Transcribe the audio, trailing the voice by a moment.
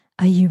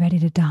Are you ready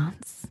to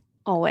dance?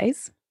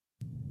 Always.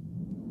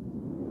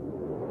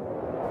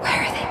 Where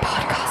are they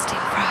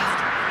podcasting from?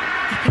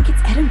 I think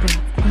it's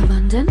Edinburgh or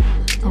London.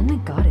 Oh my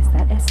god, is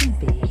that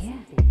S&B?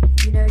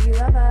 You know you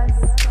love us.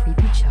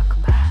 Creepy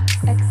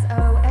chucklebass.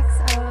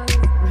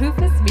 XOXO.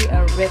 Rufus me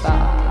a river.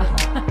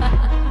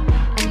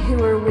 And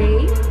who are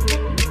we?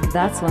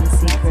 That's one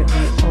secret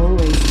we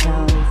always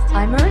tell.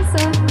 I'm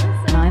Marissa.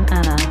 And I'm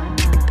Anna.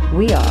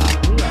 We are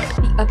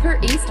The Upper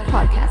East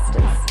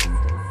Podcasters.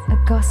 a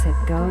Gossip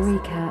Girl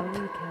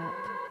recap.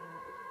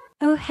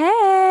 Oh,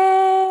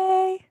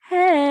 hey.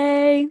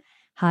 Hey.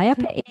 Hi,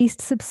 Upper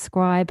East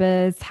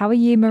subscribers. How are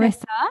you,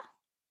 Marissa?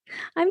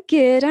 I'm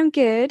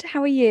good.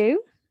 How are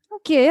you? I'm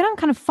good. I'm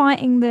kind of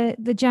fighting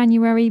the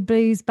January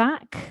blues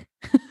back.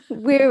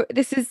 We're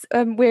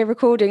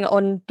recording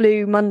on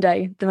Blue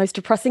Monday, the most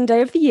depressing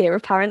day of the year,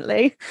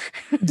 apparently.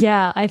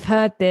 Yeah, I've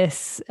heard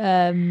this.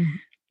 In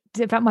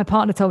fact, my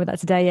partner told me that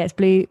today. Yeah, it's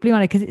Blue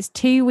Monday because it's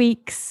 2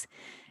 weeks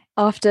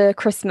After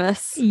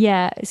Christmas.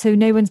 Yeah, so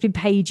no one's been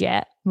paid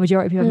yet.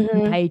 Majority of people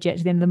haven't been paid yet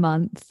to the end of the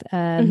month.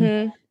 I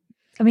mean,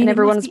 And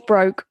everyone's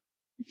broke.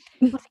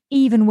 it must be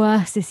even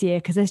worse this year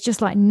because there's just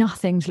like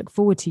nothing to look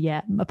forward to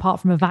yet, apart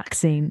from a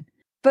vaccine.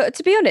 But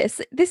to be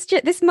honest,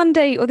 this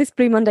Monday or this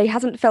Blue Monday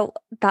hasn't felt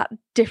that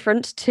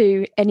different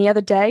to any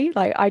other day.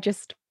 Like I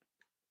just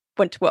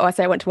went to work.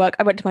 I went to work.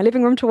 I went to my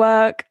living room to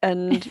work,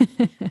 and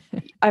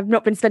I've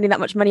not been spending that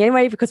much money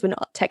anyway because we're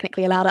not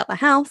technically allowed out the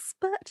house.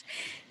 But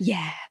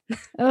yeah,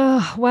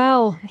 Oh,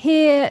 well,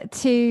 here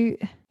to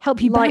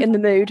help you lighten the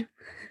mood.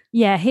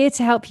 Yeah, here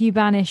to help you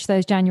banish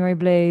those January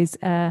blues.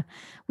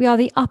 We are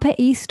the Upper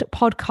East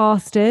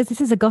Podcasters. This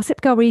is a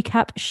Gossip Girl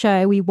recap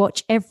show. We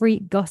watch every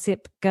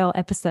Gossip Girl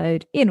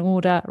episode in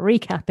order,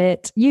 recap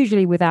it,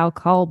 usually with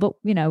alcohol, but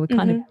you know, we're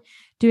kind of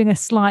doing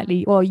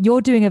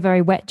you're doing a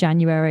very wet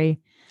January.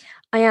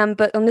 I am,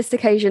 but on this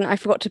occasion, I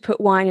forgot to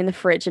put wine in the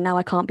fridge, and now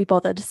I can't be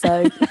bothered.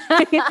 So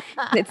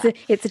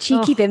it's a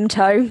cheeky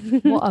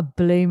Vimto. What a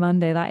Blue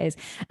Monday that is.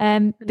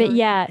 But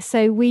yeah,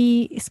 so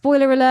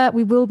spoiler alert,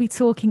 we will be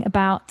talking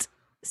about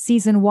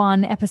season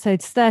 1,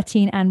 episodes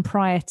 13 and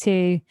prior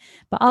to.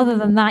 But other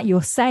than that,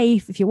 you're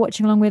safe if you're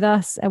watching along with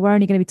us. We're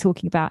only going to be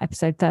talking about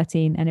episode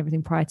 13 and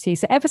everything prior to.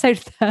 So episode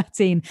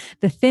 13,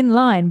 the thin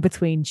line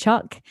between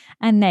Chuck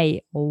and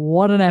Nate.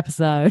 What an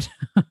episode.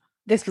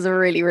 This was a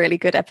really, really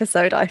good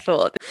episode, I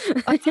thought.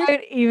 I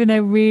don't even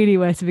know really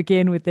where to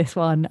begin with this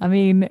one. I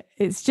mean,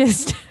 it's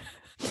just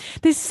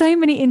there's so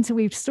many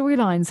interweaved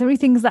storylines, so many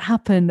things that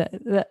happen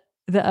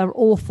that are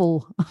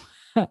awful.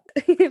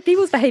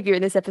 People's behavior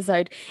in this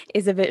episode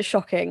is a bit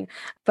shocking,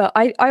 but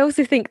I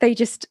also think they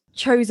just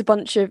chose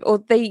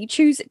they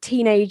choose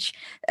teenage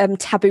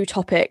taboo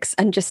topics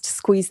and just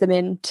squeeze them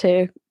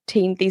into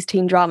these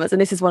teen dramas,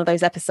 and this is one of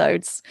those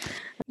episodes.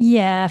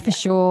 Yeah, for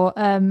sure.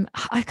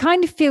 I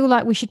kind of feel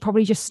like we should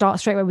probably just start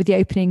straight away with the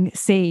opening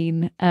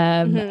scene.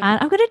 And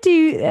I'm going to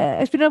do,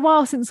 it's been a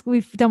while since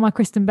we've done my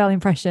Kristen Bell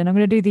impression. I'm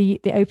going to do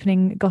the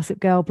opening Gossip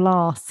Girl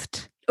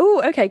blast.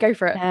 Oh, okay, go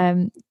for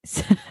it.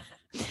 So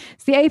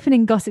it's the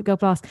opening Gossip Girl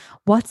blast.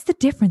 What's the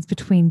difference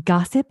between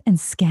gossip and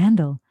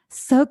scandal?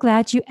 So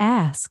glad you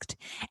asked.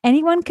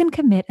 Anyone can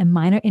commit a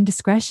minor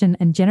indiscretion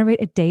and generate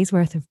a day's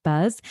worth of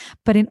buzz,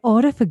 but in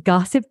order for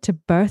gossip to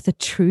birth a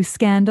true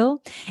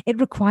scandal,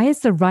 it requires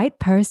the right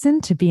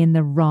person to be in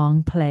the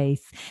wrong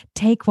place.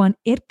 Take one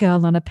it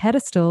girl on a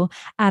pedestal,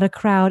 add a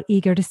crowd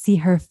eager to see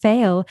her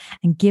fail,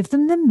 and give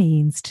them the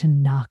means to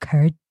knock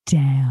her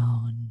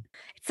down.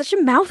 It's such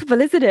a mouthful,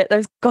 isn't it?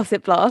 Those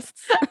gossip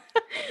blasts.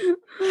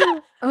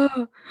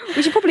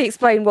 We should probably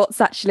explain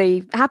what's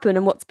actually happened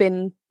and what's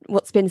been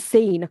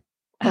seen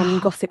on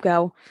Gossip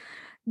Girl.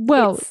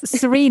 Well,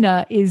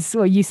 Serena is,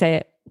 well, you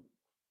say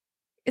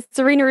it.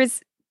 Serena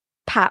is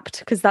papped,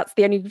 because that's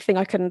the only thing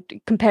I can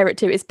compare it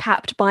to, is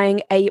papped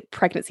buying a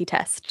pregnancy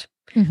test,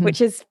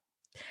 which is,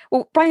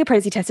 well, buying a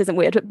pregnancy test isn't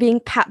weird, but being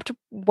papped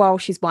while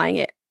she's buying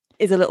it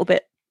is a little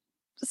bit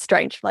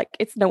strange. Like,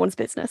 it's no one's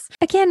business.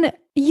 Again,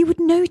 you would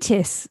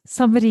notice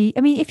somebody,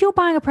 I mean, if you're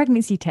buying a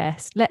pregnancy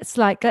test, let's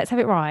have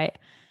it right.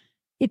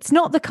 It's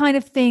not the kind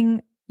of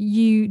thing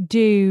you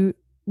do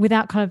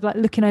without kind of like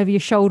looking over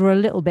your shoulder a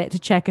little bit to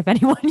check if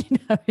anyone is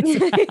about.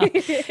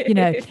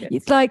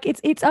 It's like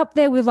it's up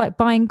there with like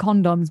buying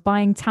condoms,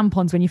 buying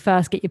tampons when you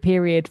first get your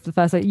period for the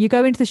first time. You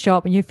go into the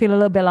shop and you feel a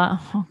little bit like,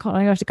 oh God,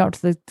 I have to go up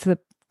to the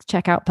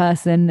checkout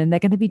person and they're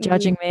going to be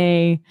judging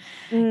me,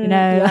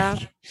 Yeah.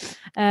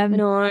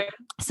 No.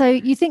 So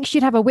you think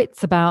she'd have her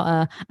wits about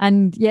her,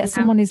 and yet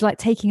someone is like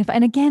taking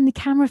and again the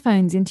camera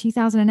phones in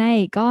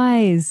 2008,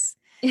 guys.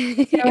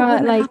 It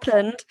wouldn't have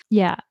happened.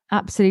 Yeah,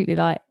 absolutely.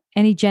 Like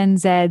any Gen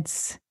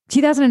Z's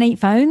 2008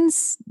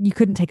 phones, you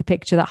couldn't take a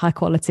picture that high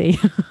quality.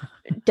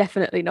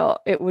 Definitely not.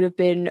 It would have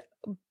been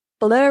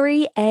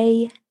blurry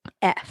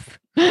AF.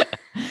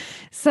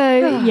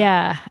 So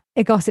yeah,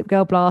 a Gossip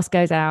Girl blast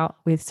goes out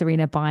with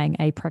Serena buying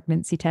a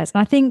pregnancy test.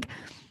 And I think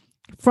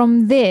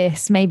from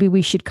this, maybe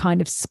we should kind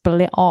of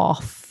split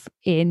off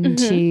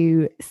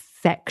into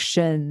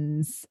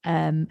sections,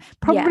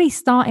 probably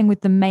starting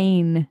with the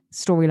main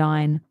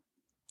storyline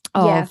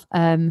of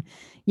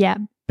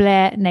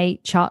Blair,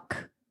 Nate,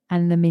 Chuck,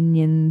 and the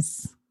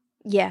minions.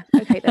 Yeah.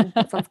 Okay, then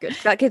that sounds good.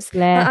 That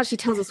Blair. actually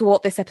tells us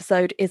what this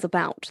episode is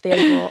about.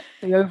 The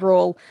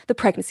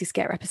pregnancy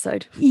scare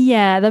episode.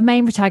 Yeah, the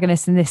main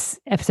protagonist in this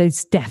episode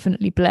is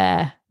definitely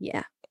Blair.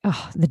 Yeah.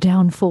 Oh, the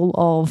downfall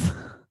of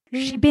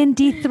she been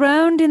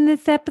dethroned in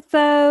this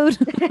episode.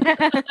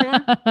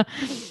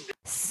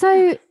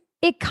 So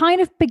it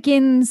kind of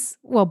begins,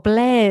 well,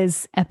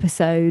 Blair's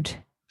episode,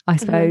 I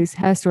suppose,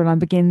 her storyline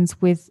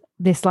begins with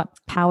this like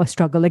power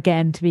struggle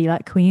again to be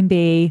like Queen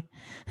Bee.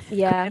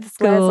 Yeah,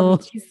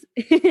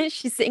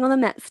 she's sitting on the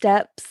Met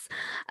steps,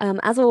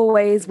 as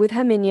always, with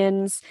her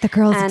minions. The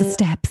girls at the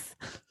steps.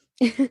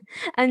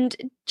 And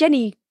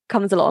Jenny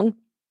comes along,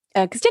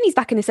 because Jenny's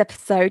back in this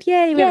episode.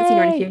 Yay, we haven't seen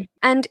her in a few.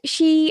 And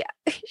she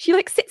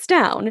like sits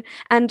down,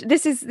 and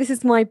this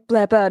is my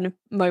Blair Byrne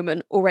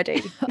moment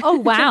already. Oh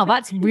wow,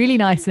 that's really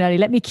nice and early.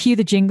 Let me cue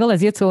the jingle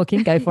as you're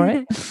talking. Go for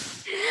it.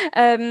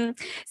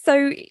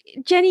 So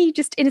Jenny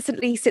just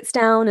innocently sits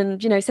down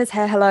and says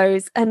her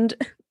hellos, and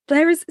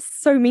Blair is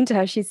so mean to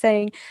her. She's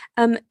saying,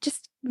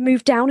 just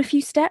move down a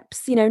few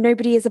steps.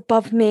 Nobody is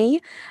above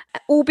me.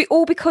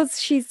 All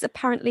because she's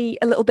apparently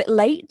a little bit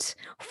late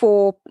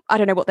for, I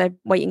don't know what they're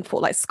waiting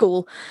for, like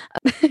school.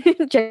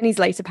 Jenny's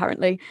late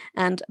apparently,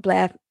 and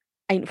Blair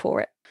ain't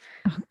for it.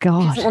 Oh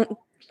God. She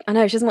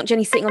doesn't want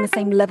Jenny sitting on the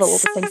same level or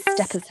the same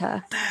step as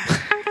her.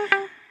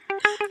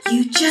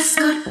 You just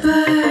got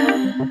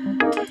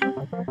burned.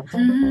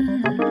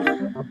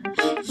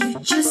 You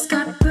just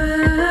got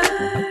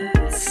burned.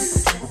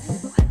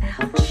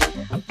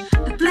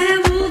 The Blair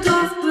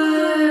Waldorf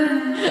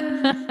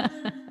burn.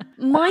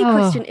 My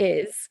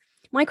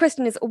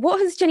question is, what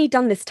has Jenny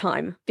done this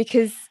time?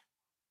 Because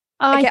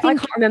I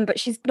can't remember.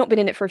 She's not been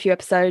in it for a few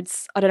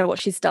episodes. I don't know what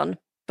she's done,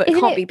 but it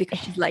can't be because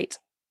she's late.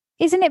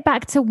 Isn't it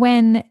back to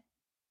when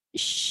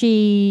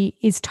she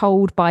is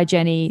told by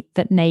Jenny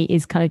that Nate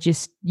is kind of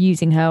just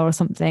using her or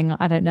something?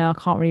 I don't know. I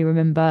can't really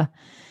remember.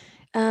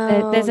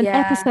 There's an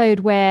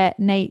episode where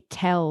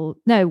there's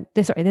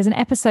an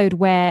episode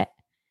where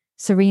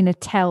Serena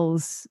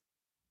tells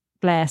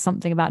Blair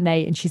something about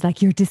Nate, and she's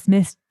like, "You're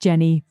dismissed,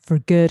 Jenny, for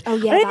good." Oh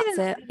yeah, that's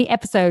it. The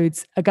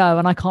episodes ago,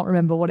 and I can't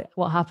remember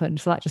what happened.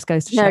 So that just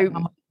goes to show how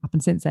much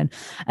happened since then.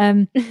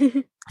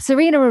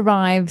 Serena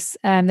arrives,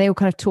 they all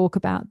kind of talk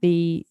about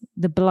the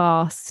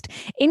blast.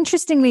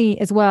 Interestingly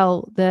as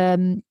well,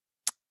 they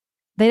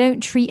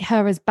don't treat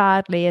her as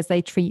badly as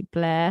they treat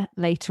Blair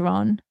later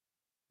on.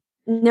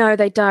 No,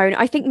 they don't.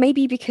 I think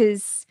maybe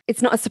because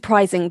it's not as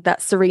surprising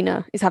that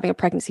Serena is having a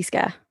pregnancy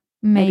scare.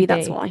 Maybe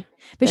that's why.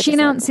 But she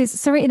announces,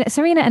 Serena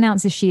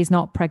announces she is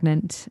not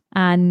pregnant,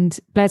 and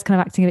Blair's kind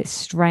of acting a bit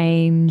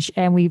strange.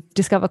 And we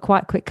discover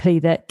quite quickly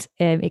that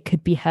it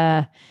could be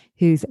her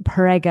who's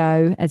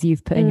prego, as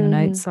you've put in your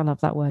notes. I love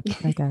that word,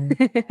 prego.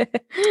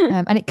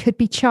 And it could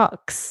be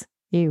Chuck's.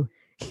 Ew.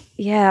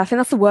 Yeah, I think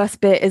that's the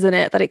worst bit, isn't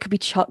it? That it could be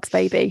Chuck's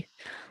baby.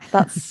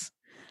 That's,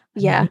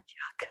 yeah.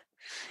 Chuck.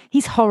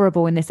 He's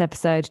horrible in this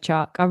episode,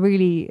 Chuck. I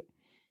really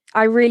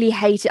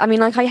hate it. I mean,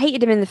 like, I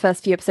hated him in the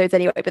first few episodes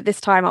anyway, but this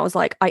time I was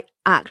like, I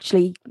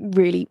actually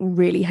really,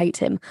 really hate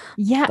him.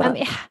 Yeah. I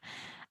mean,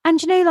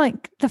 and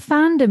like the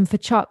fandom for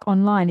Chuck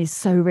online is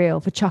so real,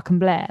 for Chuck and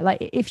Blair.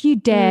 Like, if you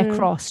dare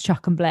cross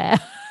Chuck and Blair,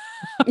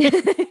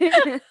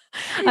 I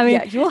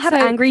mean, you'll have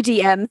angry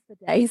DMs for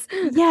days.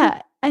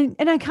 Yeah. And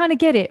I kind of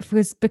get it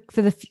because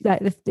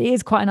it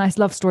is quite a nice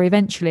love story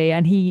eventually,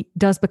 and he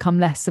does become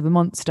less of a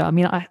monster. I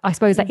mean, I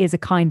suppose that is a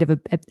kind of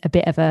a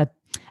bit of a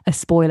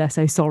spoiler,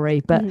 so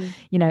sorry, but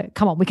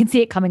come on, we can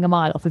see it coming a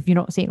mile off if you're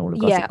not seeing all of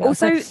Gossip Girl.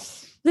 Also,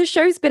 the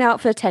show's been out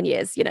for 10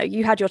 years.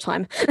 You had your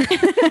time.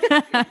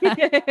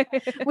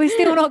 We're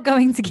still not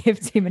going to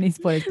give too many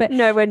spoilers, but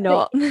no, we're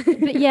not.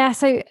 But yeah,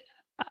 so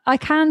I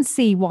can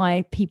see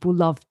why people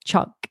love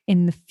Chuck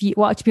in the future.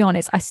 Well, to be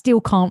honest, I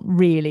still can't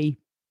really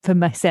for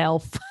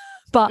myself,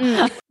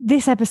 but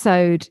this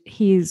episode,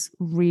 he is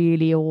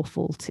really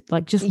awful to,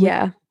 like, just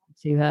to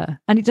her,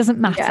 and it doesn't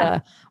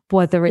matter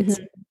whether it's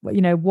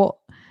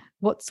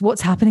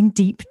what's happening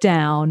deep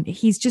down.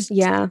 He's just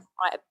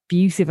quite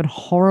abusive and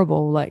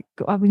horrible. Like,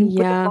 I mean,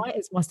 the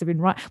writers must have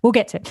been right. We'll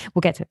get to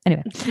it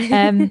anyway.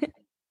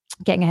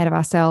 Getting ahead of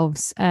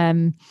ourselves.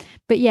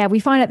 But yeah, we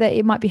find out that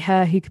it might be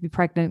her who could be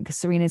pregnant, because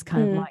Serena's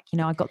kind of like,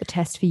 I got the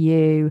test for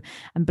you,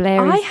 and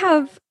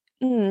Blair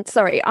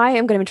sorry, I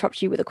am going to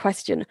interrupt you with a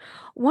question.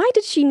 Why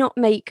did she not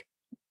make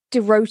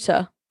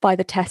Dorota buy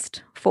the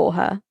test for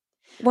her?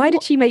 Why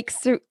did she make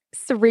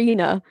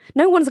Serena?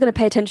 No one's going to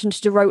pay attention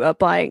to Dorota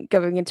by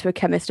going into a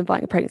chemist and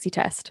buying a pregnancy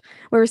test,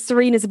 whereas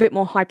Serena's a bit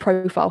more high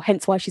profile,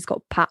 hence why she's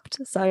got papped.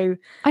 So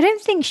I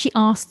don't think she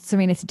asked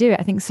Serena to do it.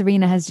 I think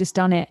Serena has just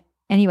done it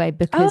anyway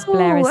because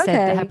Blair has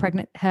said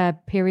that her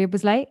period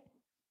was late.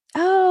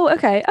 Oh,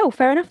 okay. Oh,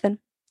 fair enough then.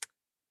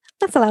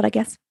 That's allowed, I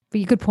guess.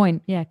 But good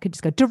point. Yeah, could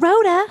just go,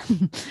 Dorota.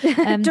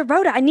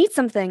 Dorota, I need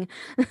something.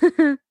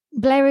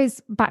 Blair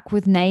is back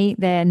with Nate.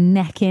 They're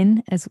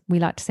necking, as we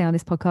like to say on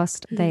this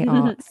podcast. They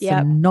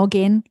are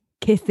noggin,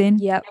 kissing,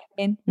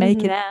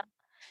 making out.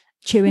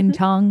 chewing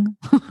tongue.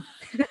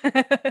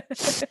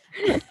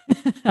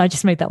 I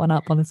just made that one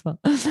up on the spot.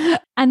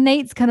 And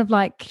Nate's kind of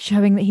like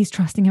showing that he's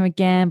trusting her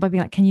again by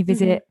being like, can you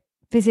visit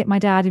my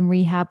dad in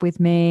rehab with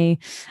me?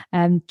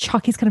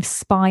 Chuck is kind of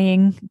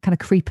spying kind of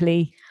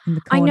creepily in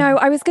the corner. I know.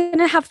 I was going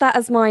to have that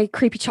as my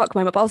creepy Chuck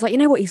moment, but I was like, you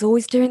know what? He's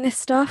always doing this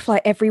stuff.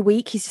 Like every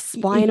week he's just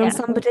spying on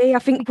somebody. I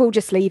think we'll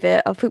just leave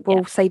it. I think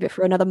we'll save it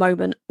for another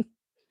moment.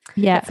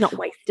 Yeah. Let's not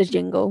waste a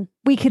jingle.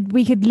 We could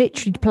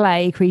literally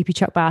play creepy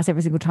Chuck Bass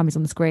every single time he's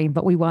on the screen,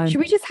 but we won't. Should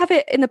we just have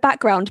it in the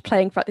background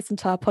playing throughout this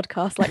entire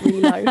podcast, like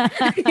really low?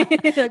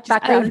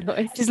 Background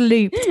noise. Just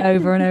looped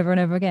over and over and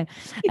over again.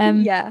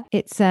 Yeah.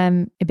 It's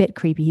a bit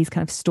creepy. He's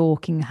kind of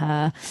stalking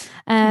her.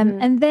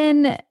 And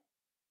then,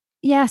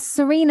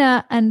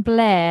 Serena and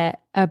Blair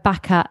are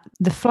back at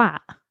the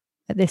flat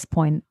at this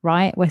point,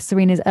 right? Where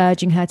Serena's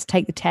urging her to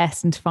take the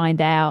test and to find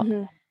out.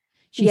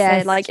 She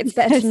says, like it's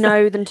better to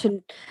know than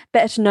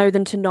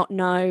to not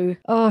know.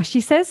 Oh,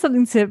 she says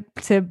something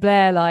to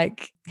Blair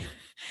like,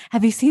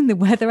 have you seen the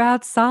weather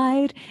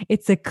outside?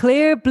 It's a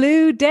clear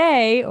blue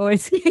day. Or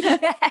it's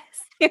Yes.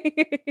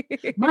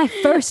 My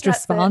first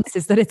response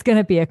is that it's going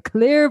to be a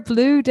clear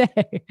blue day.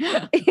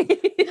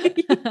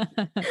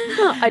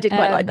 I did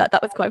quite like that.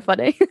 That was quite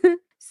funny.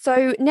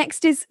 So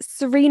next is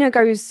Serena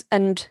goes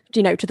and,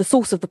 to the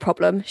source of the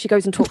problem. She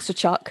goes and talks to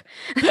Chuck.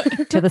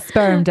 To the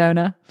sperm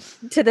donor.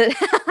 to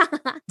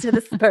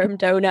the sperm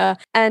donor.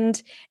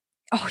 And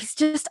he's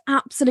just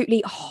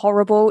absolutely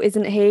horrible,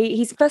 isn't he?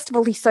 He's first of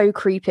all, he's so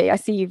creepy. I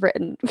see you've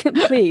written,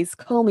 please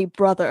call me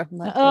brother. I'm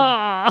like,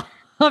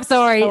 I'm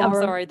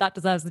sorry. That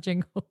deserves the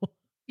jingle.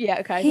 Yeah,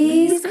 okay.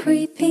 He's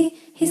creepy,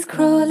 he's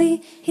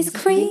crawly, he's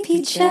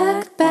creepy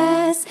Chuck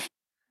Bass.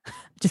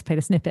 Just played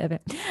a snippet of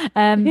it.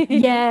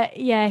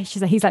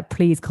 He's like,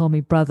 please call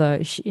me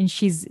brother. And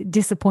she's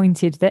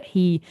disappointed that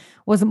he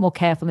wasn't more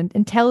careful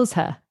and tells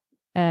her,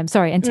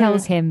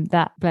 tells him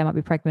that Blair might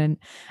be pregnant.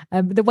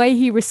 The way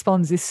he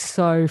responds is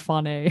so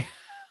funny.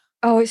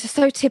 Oh, it's just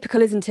so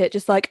typical, isn't it?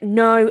 Just like,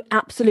 no,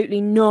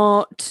 absolutely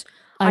not.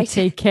 I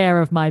take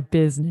care of my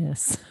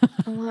business.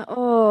 I'm like, you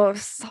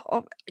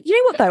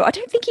know what though? I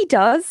don't think he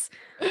does.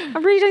 I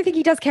really don't think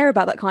he does care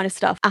about that kind of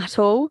stuff at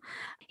all.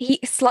 He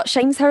slut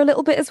shames her a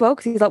little bit as well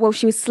because he's like, well,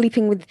 she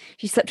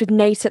slept with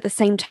Nate at the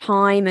same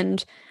time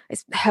and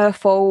it's her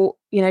fault.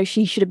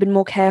 She should have been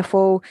more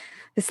careful.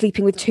 They're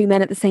sleeping with two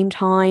men at the same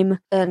time.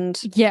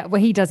 And yeah,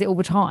 well, he does it all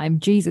the time.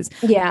 Jesus.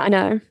 Yeah, I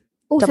know.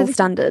 Also, double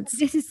standards.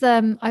 This is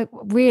I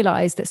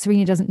realised that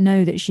Serena doesn't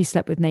know that she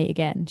slept with Nate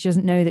again. She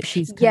doesn't know that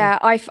she's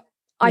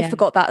I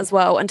forgot that as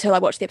well until I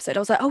watched the episode. I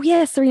was like, oh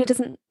yeah, Serena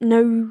doesn't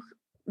know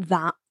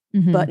that.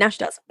 But now she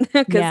does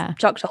because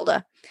Chuck told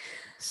her.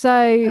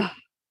 So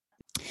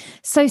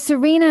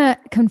Serena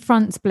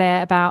confronts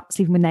Blair about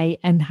sleeping with Nate,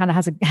 and Hannah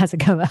has a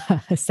go at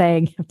her,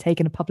 saying, I've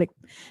taken a public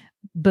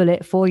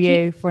bullet for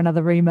you for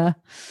another rumour.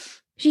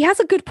 She has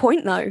a good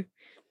point though.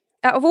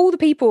 Out of all the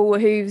people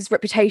whose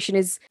reputation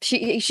is,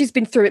 she's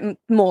been through it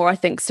more, I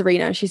think,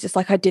 Serena. She's just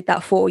like, I did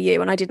that for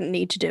you and I didn't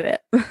need to do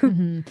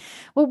it.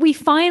 Well, we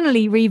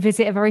finally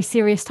revisit a very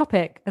serious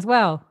topic as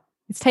well.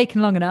 It's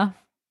taken long enough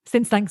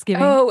since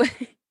Thanksgiving. Oh,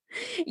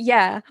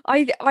 yeah,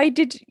 I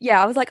did.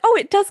 Yeah, I was like, oh,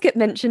 it does get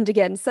mentioned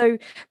again. So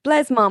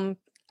Blair's mum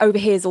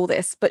overhears all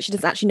this, but she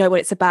doesn't actually know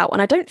what it's about.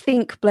 And I don't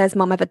think Blair's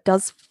mum ever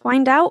does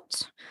find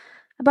out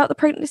about the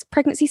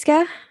pregnancy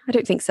scare. I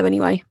don't think so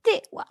anyway.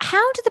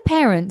 How do the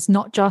parents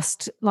not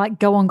just like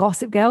go on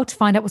Gossip Girl to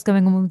find out what's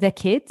going on with their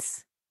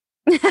kids?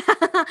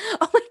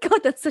 Oh my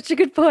God, that's such a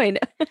good point.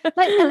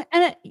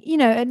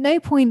 At no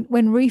point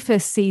when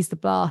Rufus sees the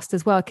blast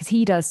as well, because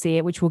he does see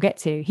it, which we'll get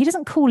to, he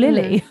doesn't call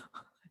Lily.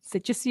 So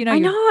just, I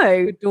know.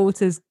 Your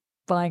daughter's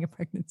buying a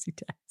pregnancy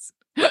test.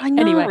 I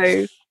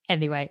know.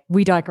 Anyway,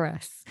 we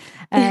digress.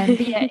 But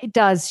yeah, it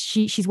does.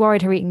 She's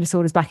worried her eating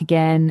disorder's back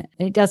again.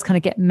 And it does kind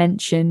of get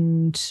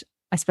mentioned,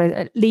 I suppose,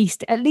 at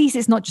least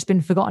it's not just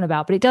been forgotten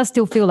about, but it does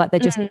still feel like they're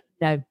just,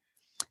 they're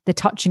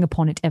touching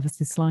upon it ever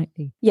so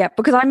slightly. Yeah,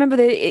 because I remember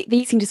the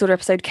eating disorder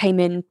episode came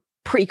in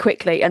pretty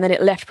quickly and then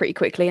it left pretty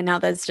quickly. And now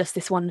there's just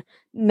this one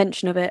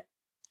mention of it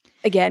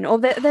again. Or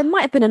there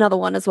might have been another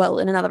one as well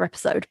in another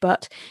episode,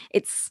 but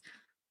it's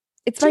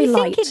very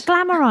light. Do you think it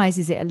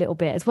glamorizes it a little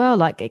bit as well?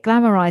 Like it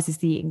glamorizes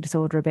the eating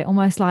disorder a bit,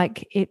 almost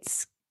like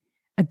it's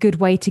a good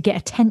way to get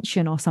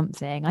attention or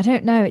something. I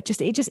don't know. It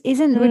just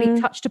isn't really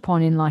touched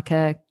upon in like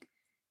a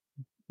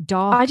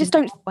dark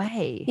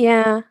way.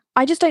 Yeah.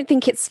 I just don't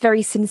think it's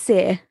very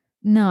sincere.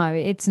 No,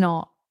 it's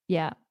not.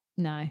 Yeah.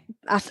 No.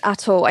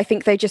 At all. I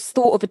think they just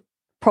thought of a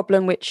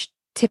problem which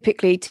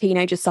typically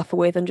teenagers suffer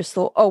with and just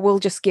thought, oh, we'll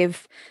just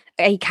give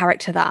a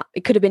character that.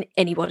 It could have been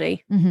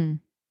anybody. Mm-hmm.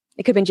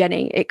 It could have been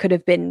Jenny. It could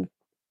have been,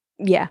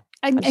 yeah.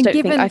 And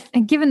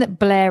given that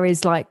Blair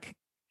is like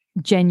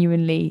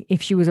genuinely,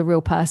 if she was a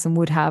real person,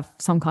 would have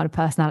some kind of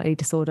personality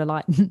disorder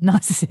like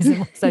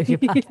narcissism or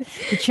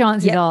sociopath, the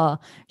chances are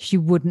she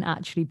wouldn't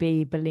actually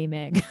be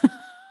bulimic.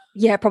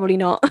 Yeah, probably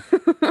not.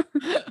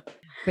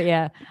 But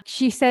yeah,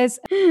 she says,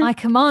 I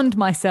command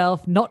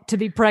myself not to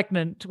be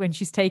pregnant when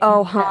she's taking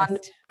Oh, the Han,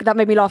 test. that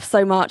made me laugh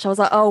so much. I was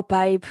like, oh,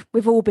 babe,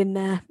 we've all been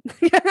there.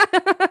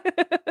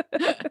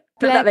 But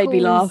that made me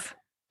laugh.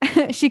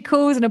 She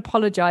calls and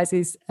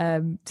apologizes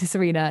to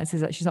Serena and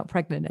says that she's not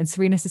pregnant. And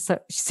Serena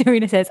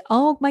says,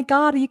 oh my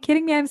God, are you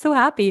kidding me? I'm so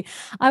happy.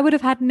 I would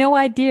have had no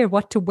idea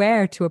what to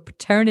wear to a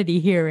paternity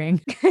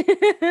hearing.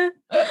 I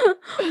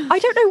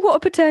don't know what a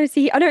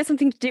paternity, I know it's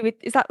something to do with,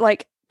 is that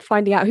like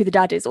finding out who the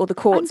dad is, or the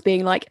courts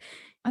being like,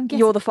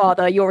 you're the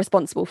father, you're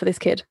responsible for this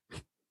kid?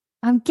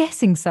 I'm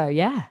guessing so,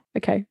 yeah.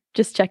 Okay,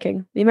 just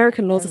checking. The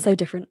American laws are so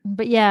different.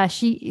 But yeah,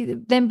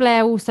 then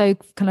Blair also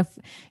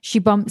she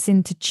bumps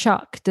into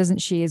Chuck,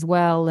 doesn't she, as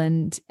well?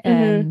 And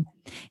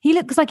he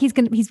looks like he's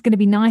gonna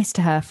be nice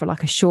to her for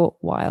like a short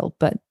while,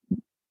 but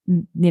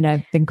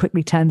then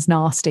quickly turns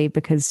nasty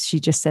because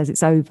she just says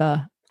it's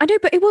over. I know,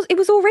 but it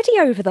was already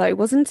over though,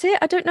 wasn't it?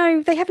 I don't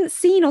know. They haven't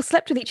seen or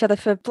slept with each other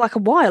for like a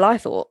while, I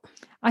thought.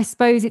 I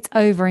suppose it's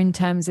over in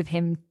terms of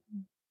him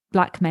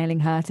blackmailing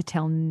her to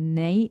tell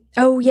Nate.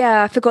 Oh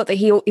yeah, I forgot that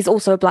he is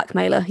also a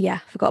blackmailer. Yeah,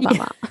 forgot about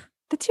that.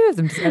 The two of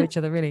them just know each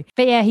other, really.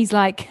 But yeah, he's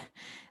like,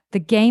 the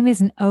game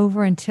isn't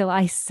over until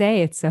I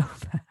say it's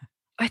over.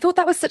 I thought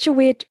that was such a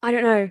weird, I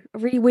don't know, a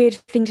really weird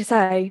thing to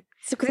say.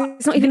 Because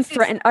it's not even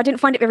threatening. I didn't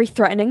find it very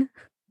threatening.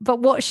 But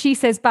what she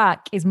says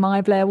back is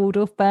my Blair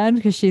Waldorf burn,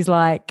 because she's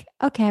like,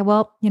 okay,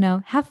 well,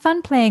 have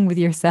fun playing with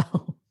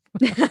yourself.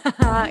 Yeah,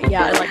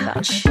 I like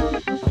that.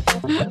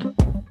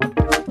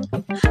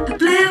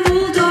 Blair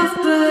Waldorf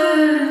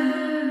burn.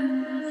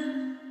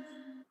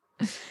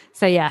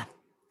 So yeah,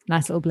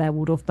 nice little Blair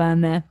Waldorf burn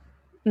there.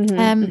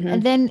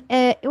 And then,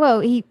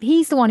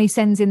 he's the one who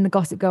sends in the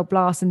Gossip Girl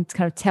blast and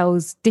kind of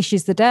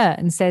dishes the dirt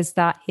and says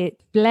that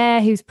it's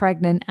Blair who's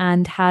pregnant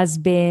and has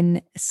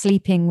been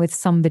sleeping with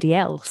somebody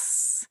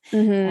else. He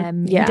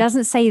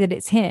doesn't say that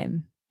it's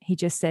him. He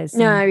just says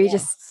no. He else.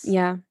 just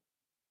Yeah.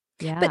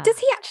 But does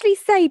he actually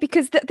say?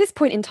 Because at this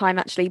point in time,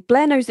 actually,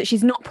 Blair knows that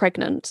she's not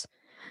pregnant,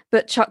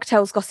 but Chuck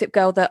tells Gossip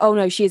Girl that, oh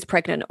no, she is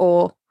pregnant.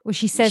 Or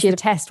she says the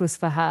test was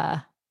for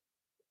her.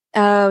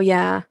 Oh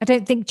yeah. I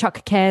don't think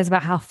Chuck cares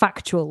about how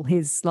factual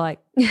his like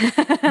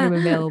rumor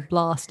mill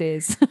blast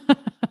is.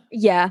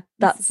 Yeah,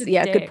 that's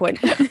good point.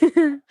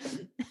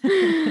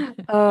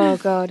 Oh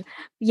god.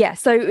 Yeah,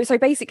 so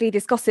basically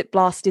this gossip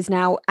blast is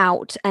now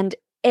out and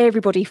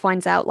everybody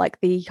finds out, like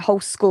the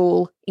whole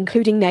school,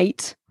 including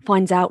Nate,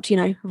 finds out,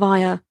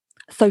 via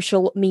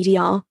social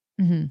media.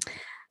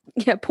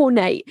 Yeah, poor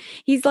Nate.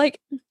 He's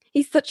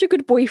such a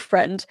good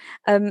boyfriend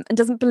and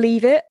doesn't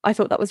believe it. I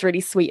thought that was really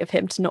sweet of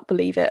him to not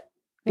believe it.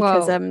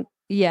 Because until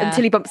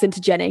he bumps into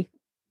Jenny,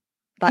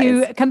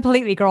 who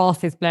completely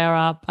grosses Blair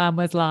up and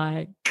was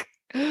like,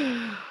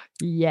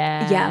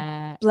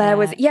 yeah. Blair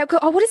was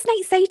what does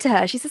Nate say to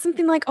her? She says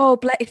something like, oh,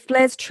 if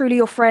Blair's truly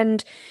your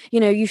friend,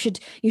 you should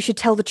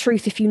tell the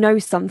truth if you know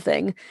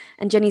something.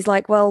 And Jenny's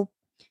like, well,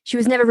 she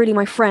was never really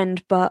my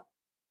friend, but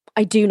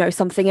I do know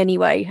something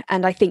anyway,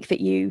 and I think that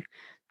you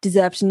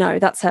deserve to know.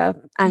 That's her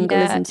angle,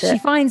 isn't it? She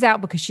finds out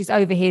because she's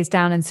overhears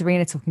Dan and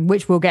Serena talking,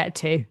 which we'll get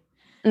to.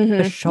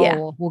 For sure.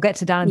 Yeah. We'll get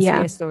to Dan and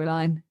Serena's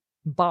storyline.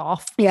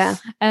 Bath. Yeah.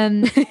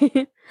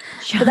 But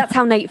that's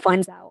how Nate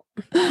finds out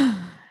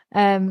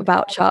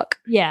about Chuck.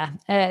 Yeah.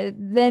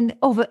 Then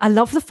I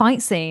love the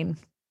fight scene.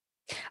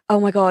 Oh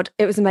my god,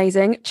 it was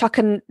amazing. Chuck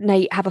and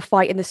Nate have a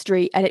fight in the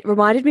street and it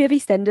reminded me of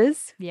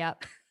EastEnders.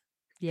 Yep.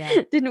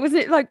 Yeah.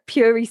 Wasn't it like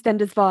pure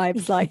EastEnders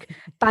vibes, like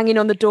banging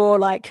on the door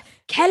like,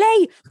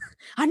 Kelly,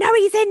 I know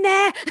he's in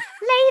there.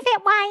 Leave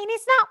it, Wayne,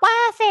 it's not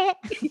worth it.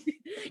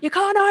 You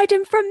can't hide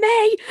him from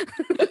me.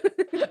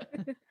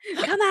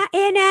 Come out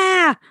here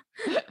now.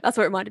 That's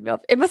what it reminded me of.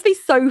 It must be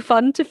so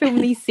fun to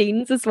film these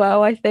scenes as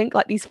well, I think,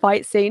 like these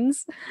fight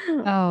scenes.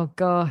 Oh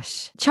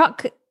gosh.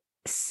 Chuck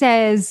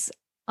says,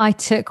 I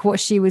took what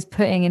she was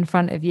putting in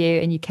front of you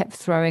and you kept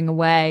throwing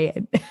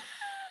away.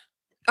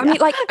 I mean,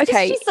 like,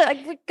 okay. She's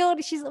like, God,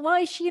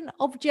 why is she an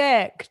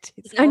object?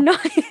 I know.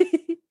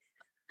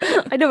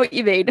 I know what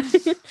you mean.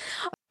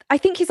 I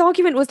think his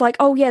argument was like,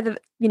 oh yeah,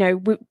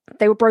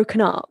 they were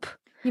broken up.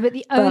 Yeah, but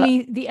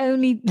the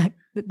only like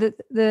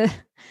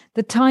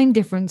the time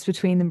difference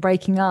between them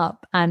breaking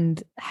up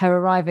and her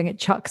arriving at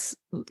Chuck's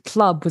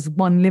club was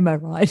one limo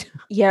ride.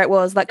 Yeah, it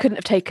was. That couldn't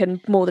have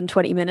taken more than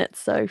 20 minutes.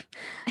 So,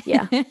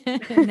 yeah.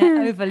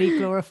 That overly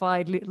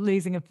glorified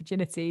losing of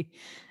virginity.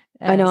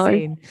 I know.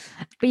 Scene.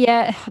 But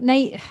yeah,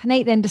 Nate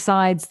then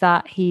decides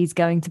that he's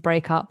going to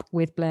break up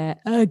with Blair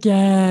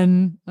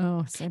again.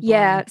 Oh, so boring.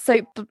 Yeah.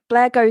 So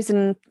Blair goes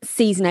and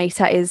sees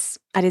Nate at his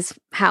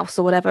house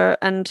or whatever,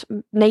 and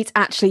Nate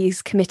actually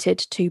is committed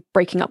to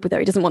breaking up with her.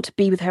 He doesn't want to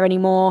be with her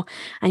anymore,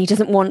 and he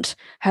doesn't want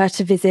her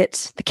to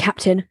visit the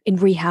captain in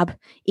rehab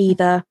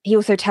either. He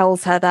also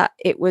tells her that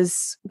it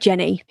was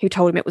Jenny who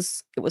told him it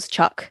was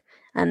Chuck.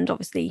 And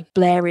obviously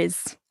Blair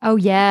is. Oh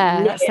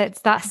yeah,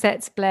 that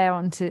sets Blair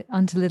onto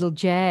little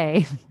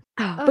Jay.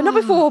 But not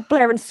before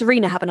Blair and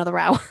Serena have another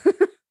row.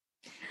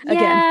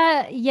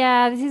 Again.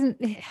 Yeah. This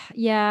isn't.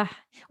 Yeah.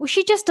 Well,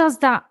 she just does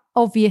that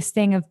obvious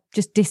thing of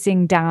just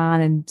dissing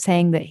Dan and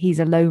saying that he's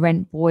a low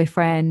rent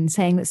boyfriend,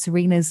 saying that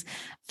Serena's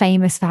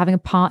famous for having a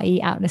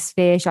party out in a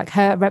sphere. Like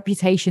her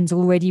reputation's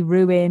already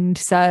ruined.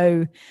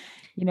 So,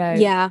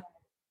 Yeah.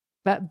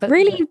 But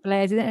really,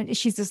 Blair's,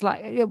 she's just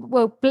like,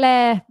 well,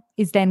 Blair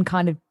is then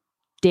kind of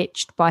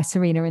ditched by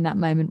Serena in that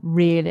moment,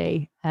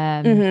 really.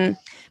 But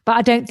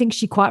I don't think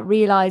she quite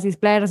realizes,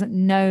 Blair doesn't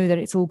know that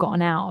it's all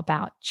gotten out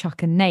about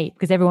Chuck and Nate,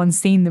 because everyone's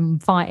seen them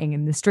fighting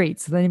in the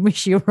streets. So then when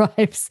she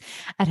arrives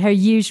at her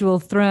usual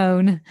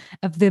throne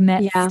of the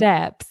Met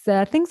steps,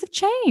 things have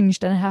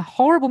changed, and her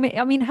horrible,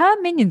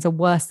 her minions are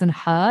worse than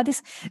her.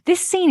 This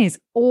scene is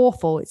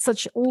awful. It's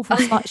such awful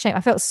slut shame.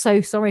 I felt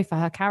so sorry for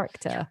her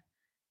character.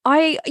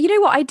 You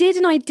know what, I did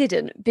and I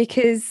didn't,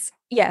 because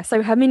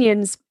so her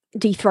minions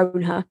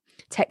dethrone her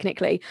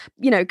technically,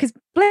 because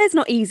Blair's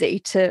not easy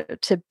to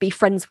be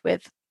friends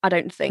with, I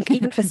don't think,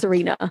 even for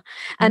Serena.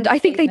 And I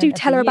think they do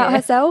tell her about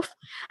herself,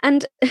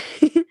 and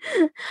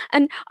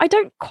and I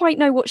don't quite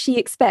know what she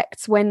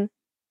expects when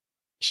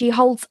she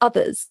holds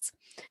others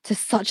to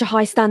such a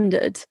high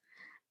standard.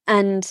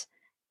 And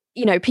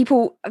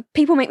people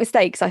make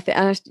mistakes, I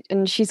think,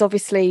 and she's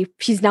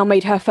now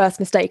made her first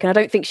mistake, and I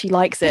don't think she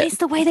likes it. It's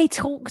the way they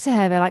talk to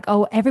her. They're like,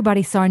 "Oh,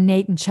 everybody saw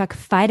Nate and Chuck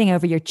fighting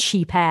over your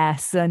cheap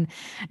ass," and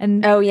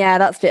oh yeah,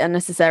 that's a bit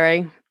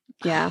unnecessary.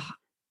 Yeah,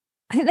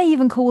 I think they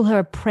even call her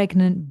a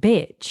pregnant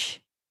bitch.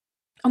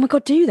 Oh my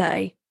god, do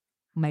they?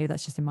 Maybe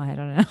that's just in my head.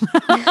 I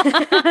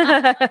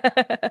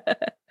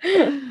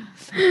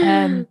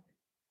don't know.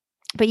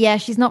 But yeah,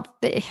 she's not.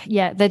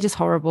 Yeah, they're just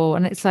horrible,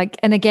 and it's like,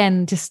 and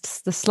again,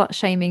 just the slut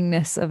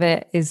shamingness of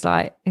it is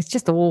like, it's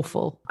just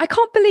awful. I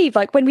can't believe,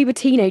 like, when we were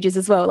teenagers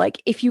as well,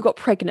 like, if you got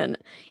pregnant,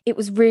 it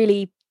was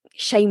really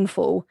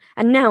shameful.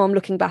 And now I'm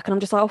looking back and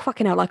I'm just like, oh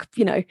fucking hell, like,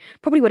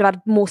 probably would have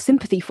had more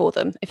sympathy for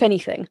them, if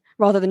anything,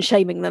 rather than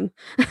shaming them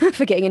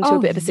for getting into a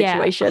bit of a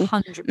situation.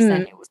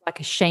 100%. It was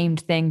like a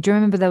shamed thing. Do you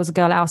remember there was a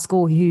girl at our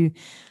school who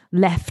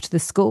left the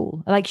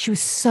school? Like, she was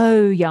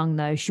so young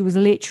though. She was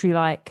literally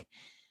like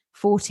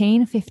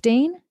 14,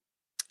 15.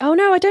 Oh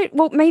no, I don't.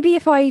 Well, maybe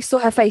if I saw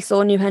her face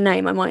or knew her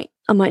name, I might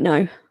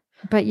know.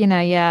 But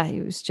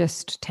it was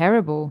just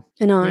terrible.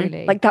 I know,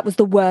 really. Like, that was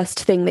the worst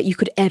thing that you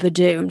could ever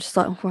do. I'm just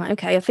like, oh, right,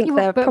 okay. I think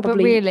they're probably.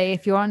 But really,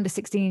 if you're under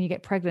 16 and you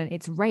get pregnant,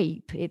 it's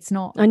rape. It's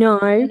not. I know.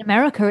 In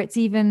America, it's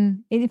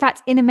even. In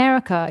fact, in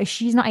America,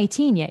 she's not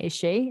 18 yet, is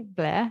she,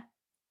 Blair?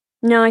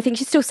 No, I think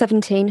she's still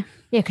 17.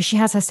 Yeah, because she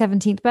has her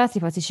 17th birthday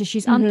party, so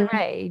she's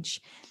underage.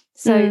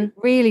 So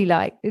really,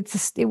 like,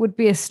 it would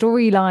be a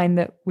storyline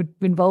that would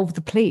involve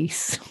the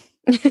police.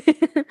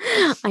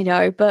 I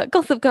know, but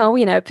Gossip Girl,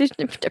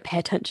 pay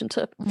attention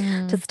to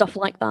stuff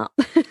like that.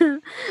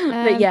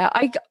 But yeah,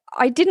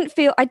 I didn't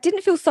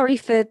feel sorry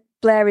for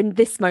Blair in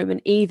this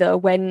moment either,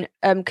 when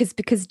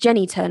because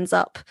Jenny turns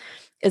up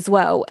as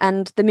well,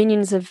 and the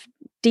minions have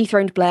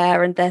dethroned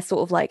Blair, and they're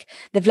sort of like,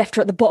 they've left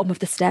her at the bottom of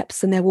the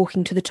steps and they're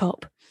walking to the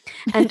top.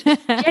 And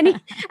Jenny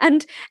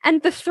and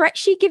the threat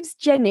she gives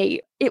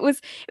Jenny, it was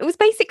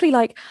basically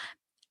like,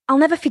 I'll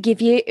never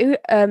forgive you,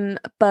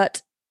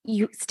 but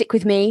you stick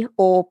with me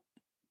or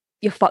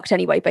you're fucked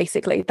anyway.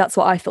 Basically, that's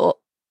what I thought.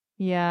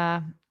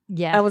 Yeah.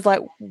 I was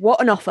like,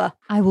 what an offer.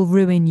 I will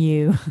ruin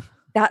you.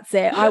 That's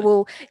it. I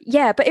will.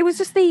 Yeah, but it was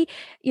just it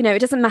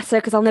doesn't matter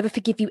because I'll never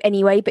forgive you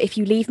anyway, but if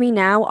you leave me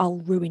now, I'll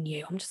ruin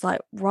you. I'm just like,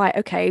 right,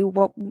 okay,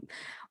 well,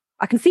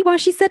 I can see why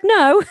she said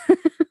no.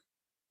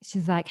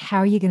 She's like, how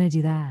are you going to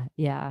do that?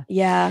 Yeah.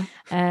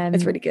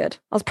 It's really good.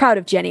 I was proud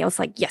of Jenny. I was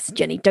like, yes,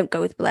 Jenny, don't go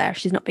with Blair.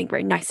 She's not being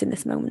very nice in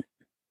this moment.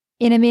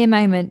 In a mere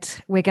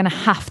moment, we're going to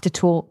have to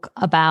talk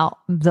about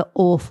the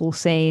awful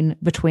scene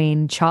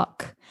between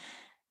Chuck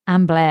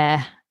and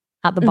Blair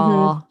at the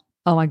bar.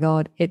 Oh my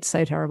God, it's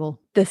so terrible.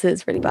 This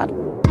is really bad.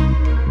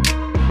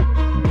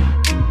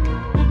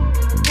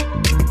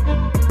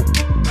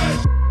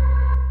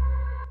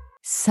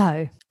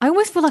 So I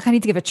almost feel like I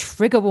need to give a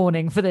trigger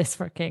warning for this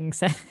freaking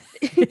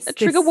a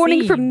trigger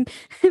warning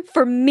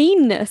for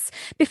meanness.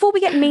 Before we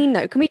get mean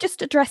though, can we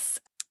just address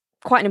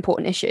quite an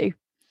important issue?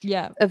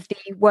 Yeah. Of the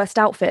worst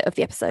outfit of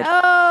the episode.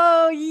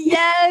 Oh,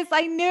 yes.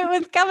 I knew it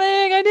was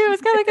coming. I'm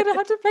going to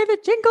have to play the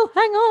jingle.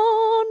 Hang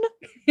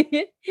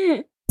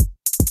on.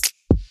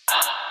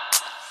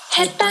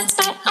 Headbands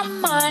by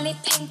Armani,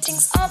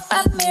 paintings all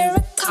by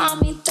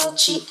Murakami,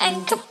 Dolce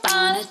and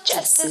Gabbana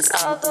dresses,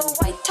 all the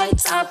white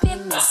tights I'll be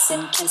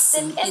missing,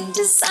 kissing in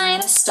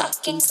designer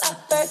stockings,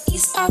 Upper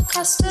East Park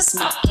customers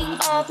mocking,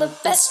 all the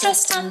best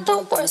dressed and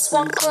the worst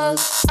worn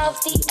clothes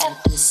of the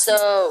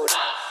episode.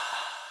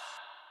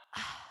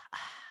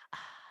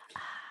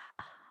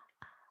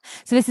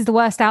 So this is the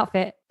worst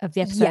outfit of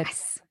the episode.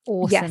 Yes.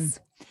 Awesome. Yes.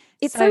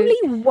 It's only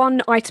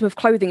one item of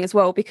clothing as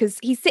well, because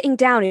he's sitting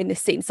down in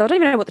this scene. So I don't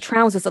even know what the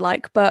trousers are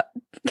like, but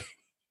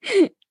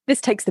this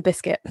takes the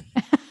biscuit.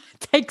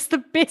 Takes the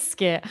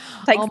biscuit.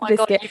 Oh my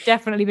God, you've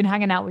definitely been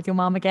hanging out with your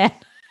mum again.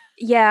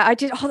 Yeah, I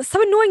did. Oh, that's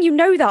so annoying. You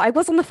know that. I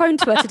was on the phone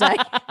to her today.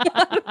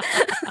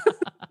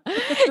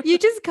 You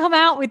just come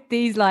out with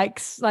these like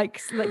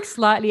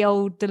slightly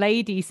old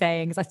lady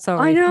sayings. I'm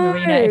sorry, I know.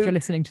 Marina, if you're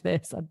listening to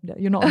this,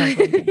 you're not an old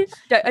lady.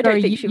 I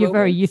don't think she will. You're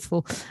very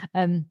youthful.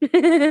 But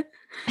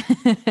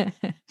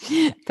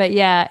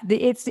yeah,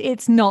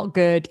 it's not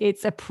good.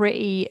 It's a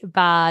pretty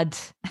bad,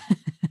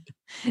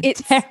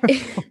 it's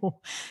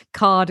terrible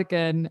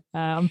cardigan.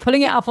 I'm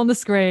pulling it up on the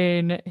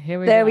screen.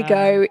 There we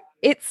go.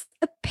 It's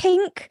a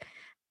pink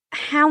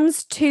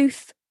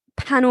houndstooth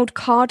panelled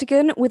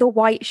cardigan with a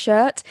white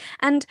shirt,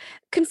 and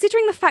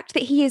considering the fact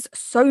that he is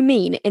so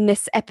mean in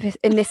this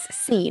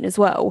scene as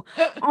well,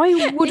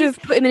 I would have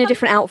put him in a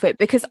different outfit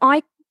because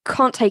I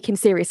can't take him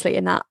seriously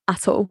in that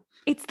at all.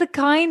 It's the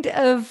kind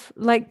of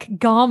like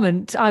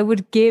garment I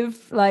would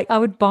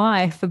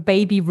buy for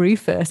baby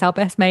Rufus. Our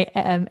best mate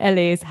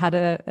Ellie's had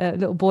a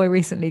little boy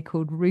recently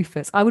called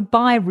Rufus. I would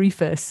buy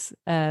Rufus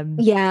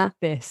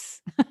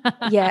this.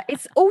 Yeah,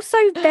 it's also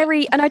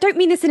very, and I don't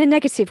mean this in a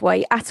negative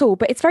way at all,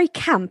 but it's very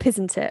camp,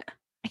 isn't it?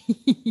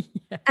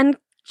 Yeah. And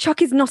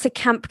Chuck is not a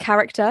camp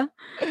character,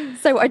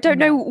 so I don't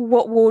know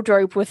what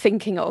wardrobe we're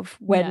thinking of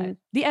when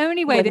the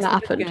only way this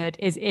would be good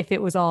is if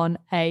it was on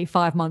a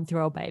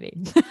 5-month-old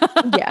baby.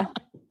 Yeah,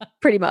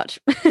 pretty much.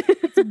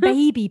 It's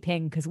baby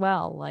pink as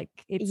well. Like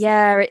it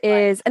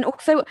is. And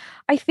also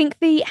I think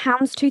the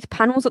houndstooth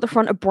panels at the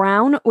front are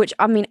brown, which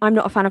I mean I'm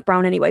not a fan of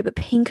brown anyway, but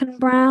pink and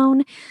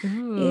brown.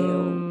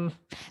 Ew.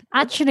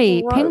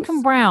 Actually, pink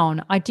and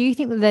brown, I do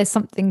think that there's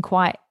something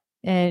quite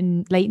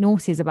in late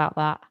noughties about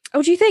that.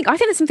 Oh, do you think? I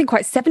think there's something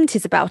quite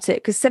 70s about it,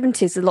 because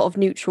 70s a lot of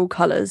neutral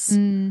colours.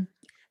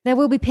 There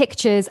will be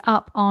pictures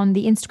up on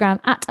the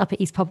Instagram at Upper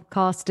East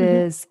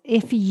Podcasters.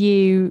 If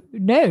you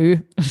know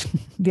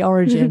the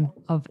origin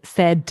of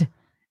said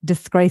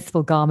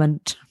disgraceful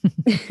garment,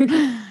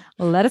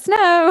 let us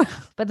know.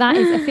 But that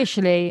is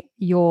officially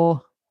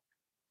your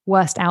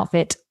worst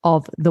outfit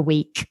of the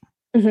week.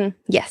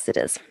 Yes, it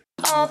is.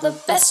 All the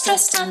best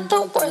dressed and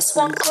the worst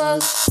one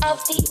clothes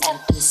of the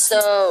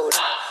episode.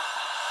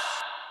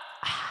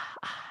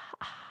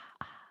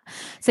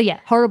 So yeah,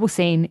 horrible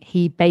scene.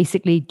 He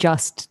basically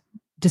just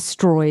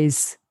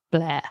destroys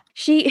Blair.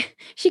 She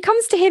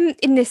comes to him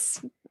in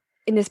this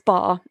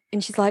bar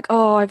and she's like,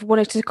 "Oh, I've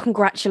wanted to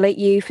congratulate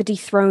you for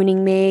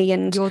dethroning me,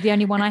 and you're the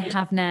only one I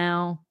have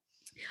now.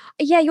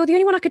 Yeah, you're the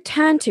only one I could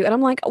turn to." And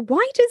I'm like,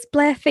 why does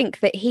Blair think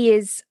that he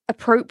is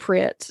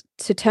appropriate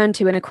to turn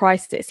to in a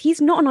crisis?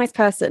 He's not a nice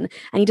person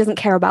and he doesn't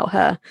care about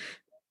her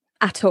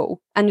at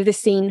all. And this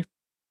scene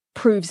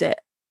proves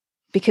it,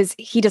 because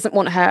he doesn't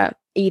want her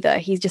either.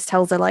 He just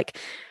tells her, like,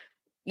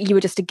 "You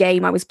were just a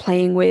game I was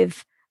playing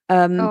with,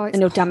 and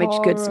you're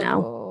damaged goods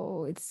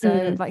now." It's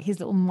so like his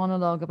little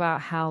monologue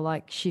about how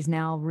like she's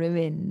now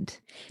ruined.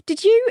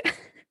 Did you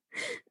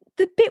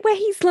the bit where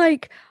he's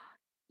like,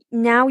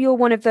 "Now you're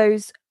one of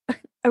those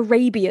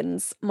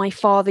Arabians my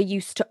father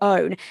used to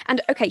own," and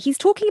okay, he's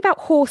talking about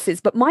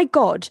horses, but my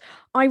God,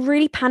 I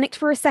really panicked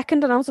for a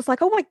second, and I was just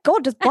like, "Oh my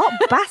God, does Bart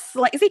Bass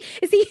like is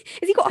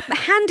he got a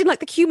hand in like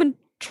the human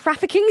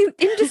trafficking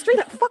industry?"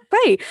 Like, fuck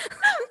me.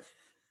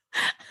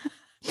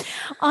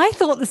 I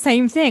thought the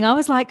same thing. I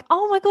was like,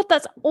 "Oh my God,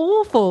 that's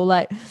awful!"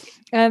 Like,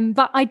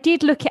 but I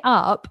did look it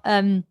up.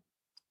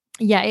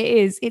 Yeah, it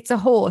is. It's a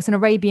horse, an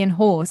Arabian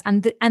horse,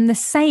 and the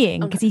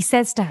saying, because he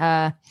says to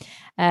her,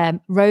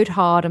 "Rode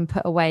hard and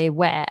put away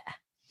wet."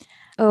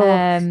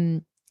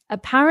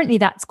 Apparently,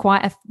 that's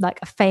quite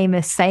a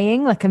famous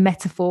saying, like a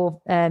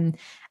metaphor, and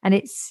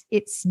it's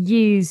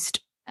used.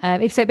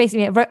 So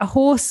basically, a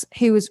horse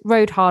who was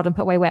rode hard and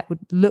put away wet would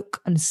look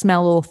and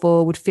smell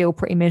awful, would feel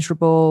pretty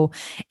miserable.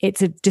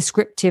 It's a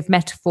descriptive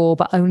metaphor,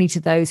 but only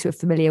to those who are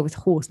familiar with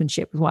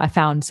horsemanship, is what I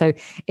found. So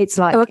it's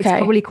like, it's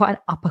probably quite an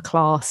upper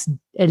class,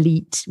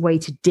 elite way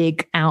to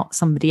dig out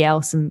somebody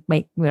else and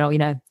make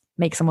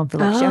someone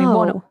feel like shit. I mean,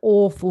 what an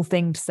awful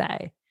thing to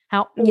say.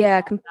 How awful is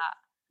that?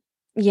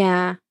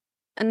 Yeah.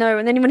 I know.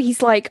 And then when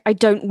he's like, "I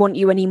don't want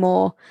you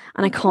anymore,"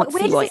 and I can't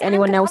see why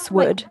anyone else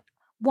would.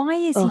 Why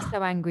is he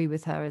so angry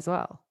with her as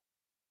well?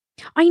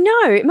 I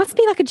know. It must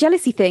be like a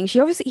jealousy thing.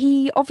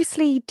 He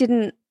obviously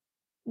didn't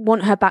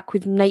want her back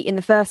with Nate in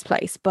the first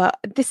place, but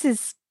this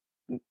is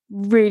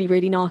really,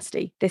 really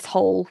nasty, this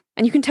whole...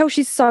 And you can tell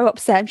she's so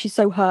upset and she's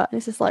so hurt. And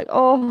it's just like,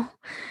 oh,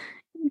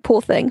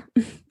 poor thing.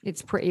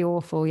 It's pretty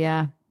awful,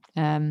 yeah.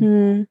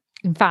 In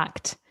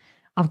fact,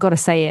 I've got to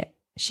say it.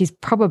 She's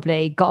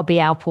probably got to be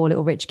our poor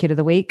little rich kid of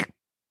the week.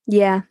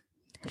 Yeah,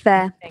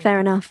 fair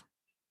enough.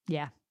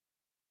 Yeah.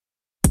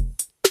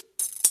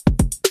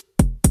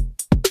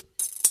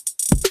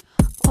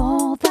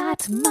 All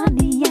that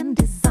money and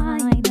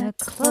designer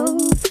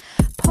clothes,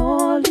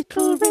 poor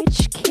little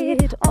rich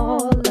kid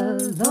all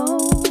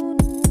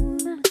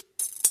alone.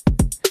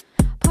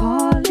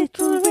 Poor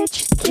little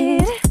rich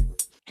kid.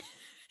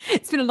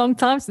 It's been a long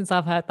time since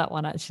I've heard that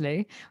one, actually.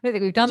 I don't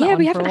think we've done that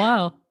one for a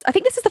while. I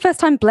think this is the first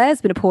time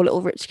Blair's been a poor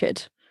little rich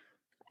kid.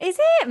 Is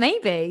it?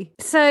 Maybe.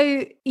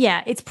 So,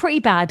 yeah, it's pretty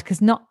bad,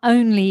 because not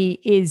only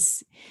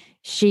is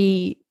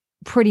she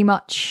pretty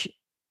much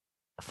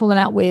fallen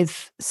out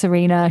with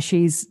Serena,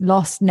 she's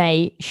lost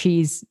Nate,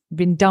 she's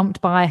been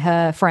dumped by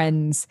her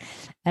friends,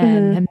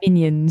 her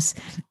minions.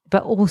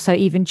 but also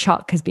even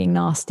Chuck is being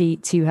nasty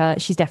to her.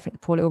 She's definitely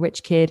the poor little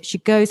rich kid. She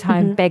goes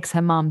home, begs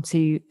her mum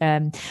to,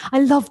 I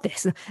love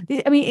this.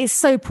 I mean, it's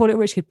so poor little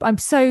rich kid. I'm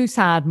so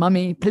sad,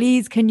 mummy.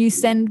 Please, can you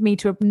send me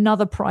to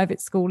another private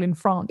school in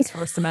France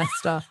for a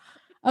semester?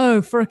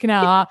 Oh, freaking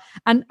hell.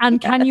 And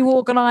can you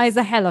organise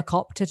a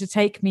helicopter to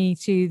take me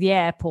to the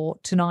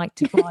airport tonight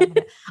to fly?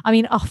 I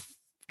mean,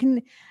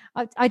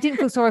 I didn't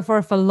feel sorry for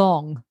her for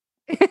long.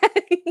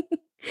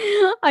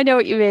 I know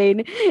what you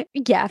mean.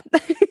 Yeah.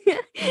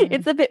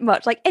 It's a bit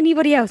much. Like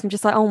anybody else, I'm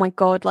just like, oh my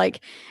God, like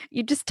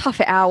you just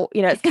tough it out.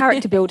 You know, it's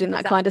character building,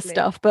 that kind of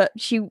stuff. But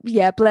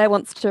Blair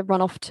wants to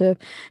run off to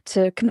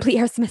complete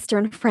her semester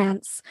in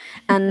France.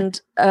 And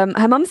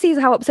her mum sees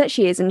how upset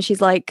she is and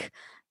she's like,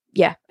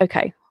 yeah,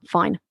 okay,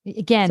 fine.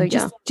 Again,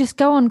 so, just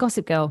go on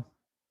Gossip Girl.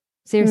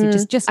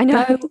 Seriously, just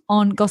go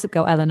on Gossip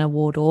Girl, Eleanor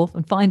Wardorf,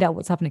 and find out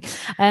what's happening.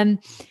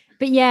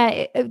 But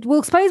yeah,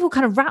 we'll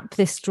kind of wrap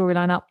this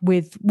storyline up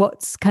with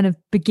what's kind of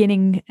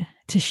beginning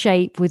to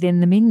shape within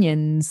the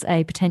Minions,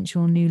 a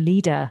potential new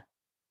leader.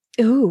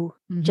 Ooh,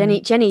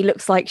 Jenny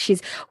looks like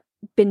she's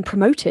been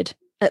promoted.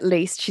 At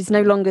least she's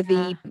no longer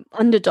the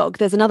underdog.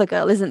 There's another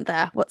girl, isn't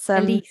there? What's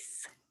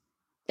Elise?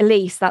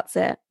 Elise, that's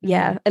it.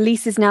 Yeah,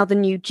 Elise is now the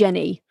new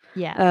Jenny.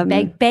 Yeah,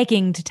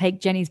 begging to take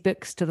Jenny's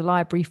books to the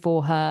library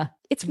for her.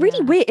 It's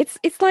really weird.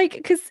 It's like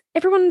because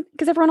everyone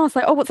asks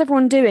like, oh, what's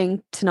everyone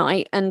doing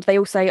tonight? And they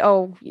all say,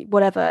 oh,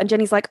 whatever. And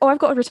Jenny's like, oh, I've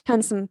got to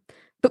return some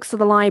books to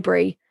the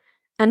library.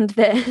 And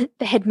the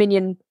head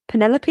minion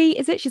Penelope,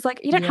 is it? She's like,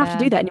 you don't have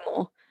to do that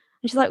anymore.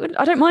 And she's like, well,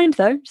 I don't mind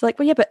though. She's like,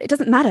 well, yeah, but it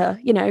doesn't matter.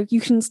 You know, you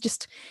can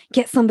just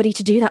get somebody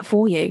to do that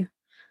for you.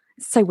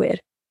 It's so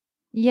weird.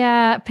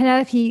 Yeah,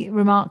 Penelope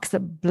remarks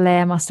that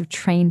Blair must have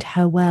trained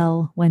her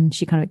well when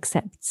she kind of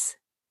accepts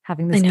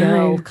having this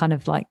girl kind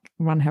of like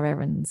run her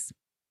errands.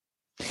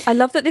 I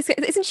love that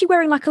isn't she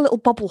wearing like a little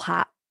bobble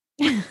hat?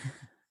 And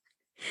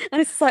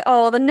it's just like,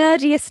 oh, the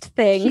nerdiest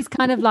thing. She's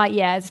kind of like,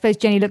 I suppose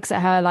Jenny looks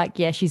at her like,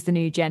 yeah, she's the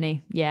new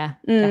Jenny. Yeah,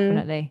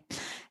 definitely.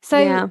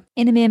 So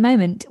in a mere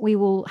moment, we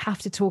will have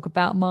to talk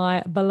about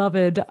my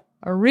beloved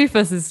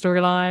Rufus's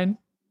storyline.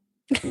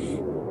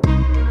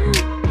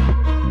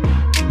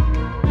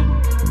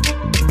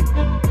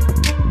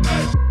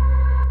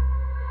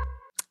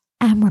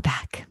 And we're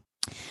back.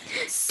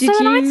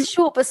 A nice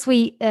short but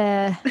sweet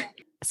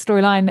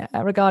storyline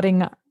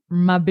regarding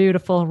my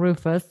beautiful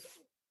Rufus.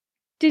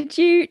 Did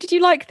you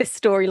like this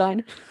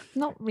storyline?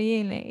 Not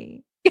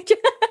really.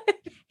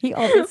 He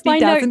obviously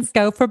doesn't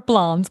go for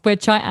blondes,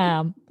 which I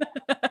am.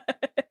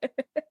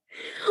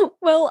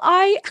 Well,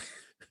 I've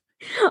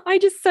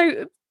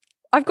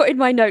got in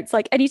my notes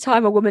like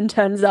anytime a woman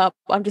turns up,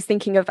 I'm just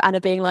thinking of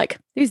Anna being like,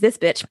 "Who's this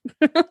bitch?"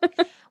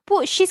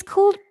 Well, she's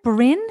called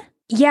Bryn.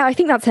 Yeah, I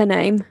think that's her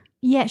name.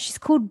 Yeah, she's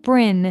called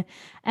Bryn.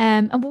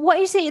 And what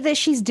is it that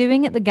she's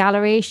doing at the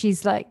gallery?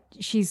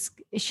 Is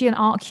she an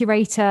art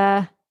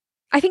curator?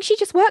 I think she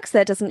just works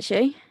there, doesn't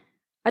she?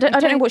 I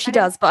don't know what she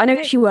does, but I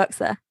know she works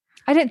there.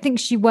 I don't think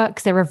she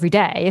works there every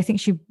day. I think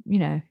she's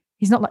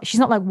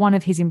not like one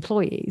of his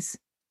employees.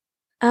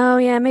 Oh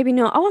yeah, maybe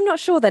not. Oh, I'm not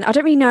sure then. I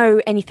don't really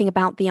know anything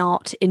about the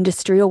art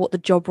industry or what the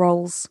job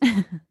roles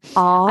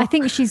are. I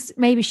think she's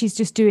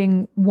just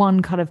doing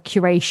one kind of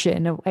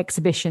curation or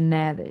exhibition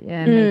there.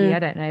 Maybe I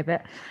don't know,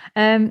 but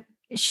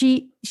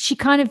she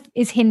kind of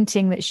is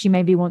hinting that she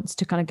maybe wants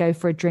to kind of go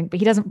for a drink, but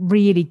he doesn't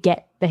really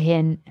get the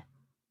hint.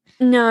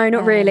 No,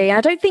 not really.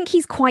 I don't think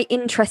he's quite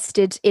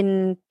interested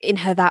in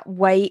her that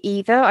way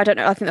either. I don't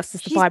know. I think that's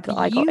just the vibe that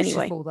I got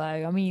anyway. Though,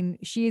 I mean,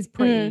 she is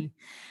pretty.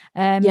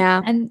 And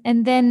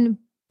then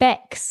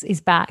Bex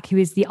is back, who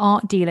is the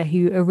art dealer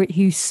who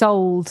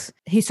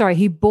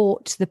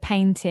bought the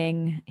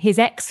painting. His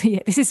ex.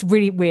 This is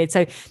really weird.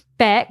 So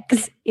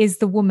Bex is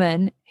the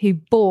woman who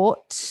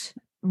bought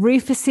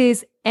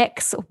Rufus's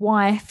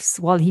ex-wife's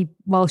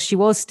while she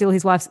was still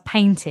his wife's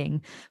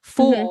painting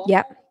for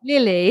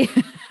Lily,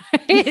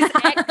 his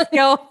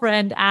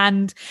ex-girlfriend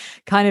and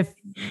kind of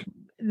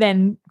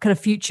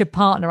future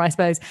partner, I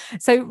suppose.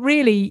 So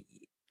really,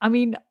 I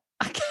mean,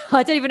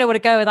 I don't even know where to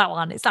go with that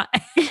one. It's like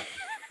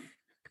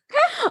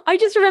I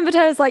just remembered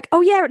her as like,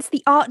 oh yeah, it's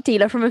the art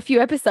dealer from a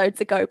few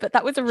episodes ago, but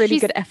that was a really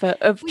good effort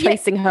of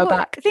tracing her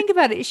back. Think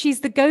about it.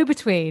 She's the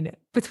go-between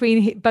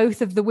between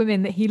both of the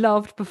women that he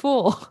loved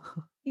before.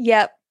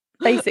 Yep,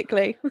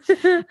 basically.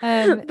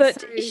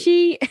 But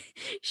she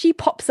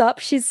pops up.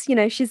 She's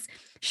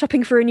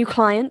shopping for a new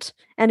client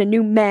and a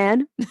new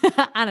man.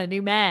 And a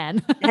new man.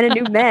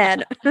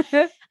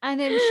 And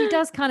then she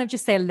does kind of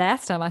just say,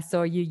 last time I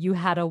saw you, you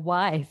had a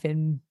wife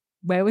in,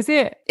 where was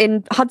it?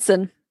 In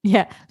Hudson.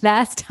 Yeah,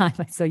 last time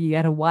I saw you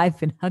had a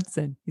wife in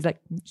Hudson. He's like,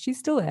 she's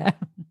still there.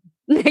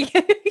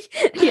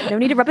 Yeah, no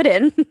need to rub it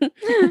in.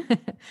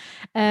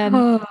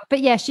 But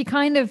yeah, she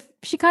kind of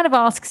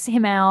asks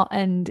him out,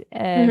 and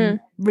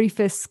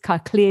Rufus kind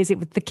of clears it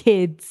with the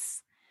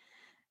kids.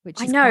 Which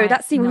I know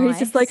that scene where he's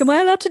just like, "Am I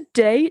allowed to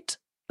date?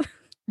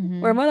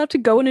 Or am I allowed to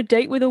go on a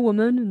date with a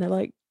woman?" And they're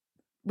like,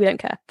 "We don't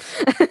care."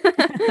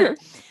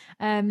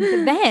 But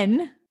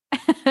then,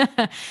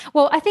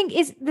 well, I think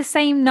it's the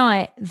same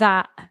night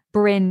that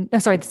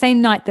the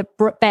same night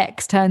that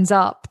Bex turns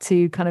up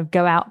to kind of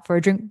go out for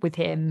a drink with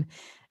him,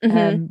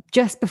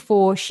 just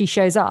before she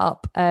shows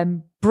up,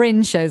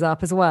 Bryn shows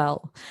up as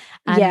well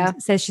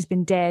and says she's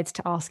been dared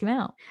to ask him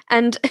out.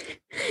 And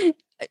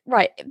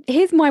right,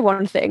 here's my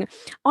one thing.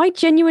 I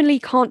genuinely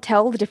can't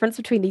tell the difference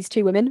between these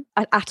two women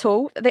at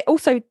all. They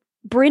also,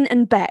 Bryn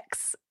and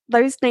Bex,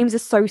 those names are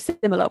so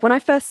similar. When I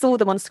first saw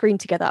them on screen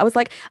together, I was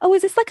like, oh,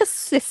 is this like a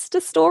sister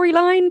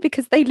storyline?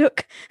 Because they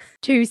look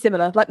too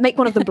similar. Like, make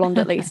one of them blonde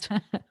at least.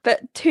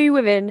 But two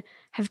women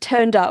have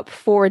turned up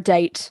for a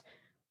date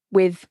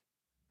with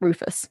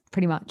Rufus.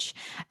 Pretty much.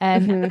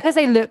 Because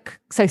they look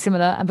so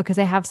similar and because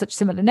they have such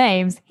similar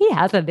names, he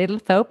has a little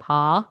faux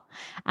pas.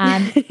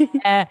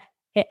 And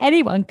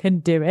anyone can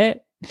do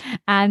it.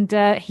 And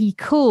he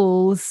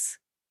calls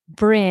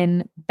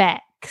Bryn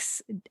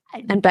Bex.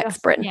 And Bex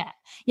Bryn.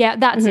 Yeah,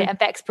 that's it. And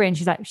Bex Bryn.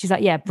 She's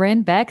like, yeah,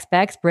 Bryn, Bex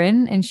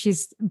Bryn. And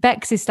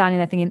Bex is standing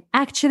there thinking,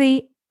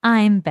 actually,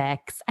 I'm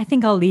Bex. I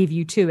think I'll leave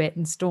you to it,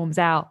 and storms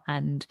out.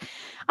 And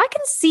I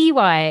can see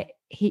why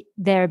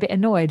they're a bit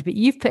annoyed, but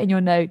you've put in your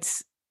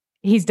notes,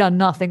 he's done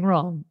nothing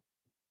wrong.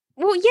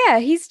 Well, yeah,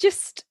 he's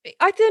just,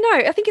 I don't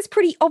know. I think it's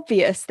pretty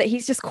obvious that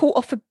he's just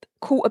caught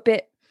a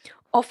bit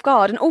off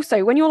guard. And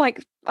also when you're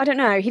like, I don't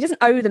know, he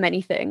doesn't owe them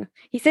anything.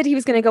 He said he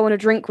was going to go on a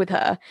drink with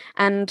her.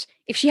 And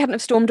if she hadn't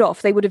have stormed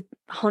off, they would have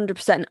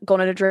 100%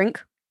 gone on a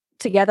drink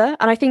together.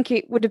 And I think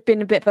it would have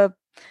been a bit of a,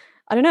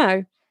 I don't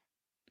know,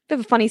 bit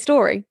of a funny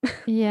story.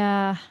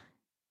 Yeah.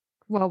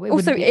 Well, it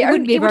wouldn't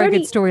be a very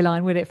good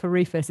storyline, would it, for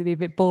Rufus? It'd be a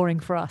bit boring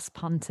for us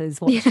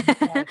punters watching.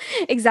 Yeah,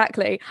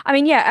 exactly. I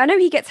mean, yeah, I know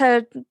he gets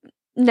her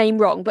name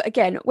wrong, but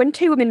again, when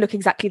two women look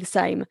exactly the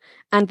same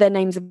and their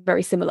names are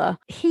very similar.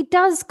 He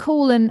does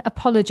call and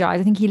apologise.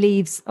 I think he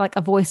leaves like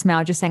a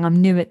voicemail just saying,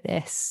 I'm new at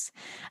this.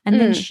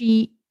 And then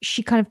she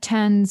kind of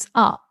turns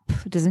up,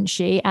 doesn't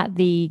she, at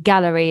the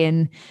gallery,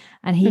 and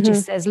he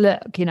just says,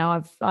 look, you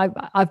know,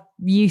 I've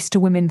used to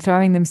women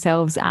throwing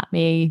themselves at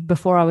me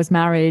before I was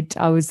married.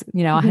 I was,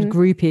 you know, I had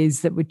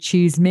groupies that would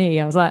choose me.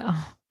 I was like,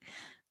 oh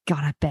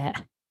God, I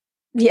bet.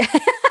 Yeah.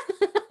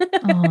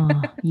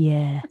 Oh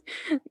yeah.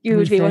 You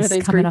would be one of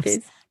those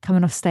groupies.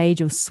 Coming off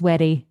stage all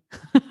sweaty.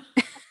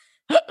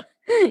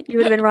 You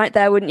would have been right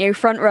there, wouldn't you?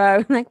 Front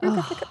row. Like,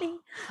 look at me.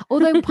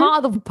 Although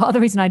part of the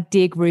reason I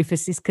dig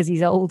Rufus is because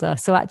he's older.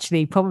 So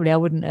actually, probably I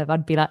wouldn't have.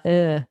 I'd be like,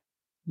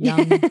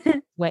 young,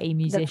 sweaty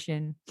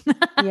musician.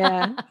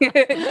 Yeah.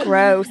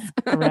 Gross.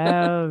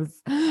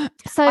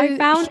 So I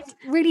found she's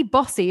really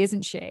bossy,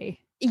 isn't she?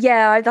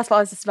 Yeah, that's what I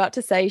was just about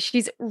to say.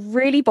 She's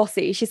really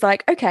bossy. She's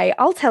like, okay,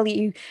 I'll tell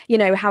you, you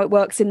know, how it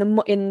works in the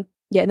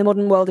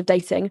modern world of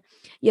dating.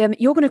 You're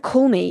going to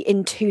call me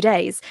in 2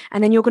 days,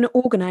 and then you're going to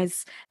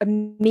organize a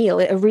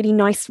meal at a really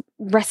nice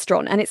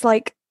restaurant. And it's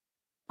like,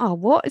 oh,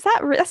 what is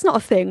that? That's not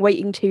a thing.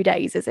 Waiting 2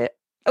 days, is it?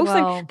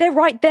 Also, they're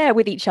right there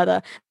with each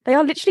other. They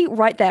are literally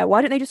right there.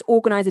 Why don't they just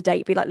organize a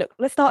date? Be like, look,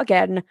 let's start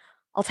again.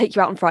 I'll take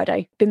you out on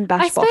Friday. Bim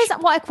bash. I suppose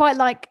what I quite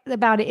like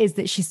about it is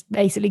that she's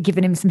basically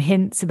given him some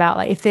hints about,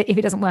 like, if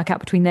it doesn't work out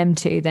between them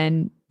two,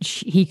 then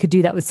he could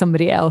do that with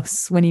somebody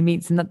else when he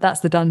meets, and that's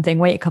the done thing.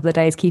 Wait a couple of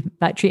days, keep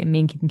like treat him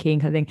mean, keep him keen,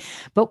 kind of thing.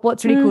 But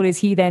what's really cool is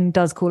he then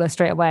does call her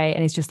straight away,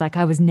 and it's just like,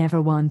 I was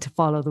never one to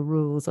follow the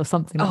rules or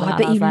something like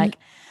that. I was like,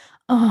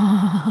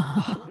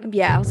 oh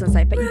yeah, I was gonna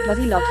say, but you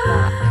bloody loved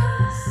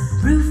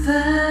that.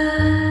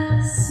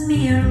 Rufus,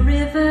 me a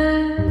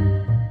river.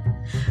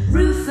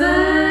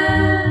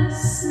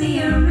 Rufus,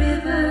 me a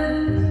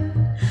river.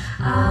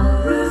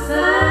 Oh,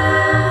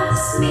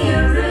 Rufus, me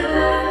a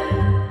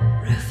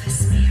river.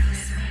 Rufus, me a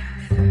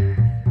river.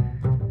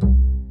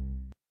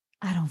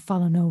 I don't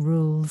follow no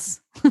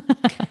rules.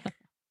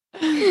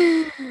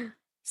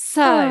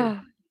 So,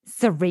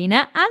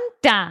 Serena and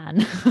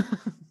Dan.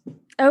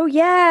 Oh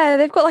yeah,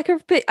 they've got like a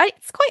bit.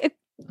 It's quite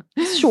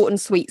a short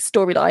and sweet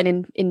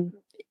storyline in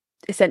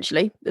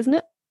essentially, isn't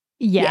it?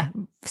 Yeah.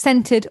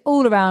 Centered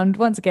all around,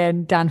 once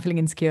again, Dan feeling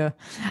insecure.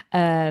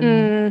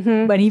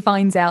 When he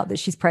finds out that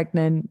she's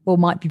pregnant or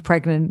might be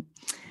pregnant,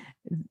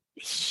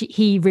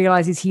 he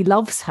realizes he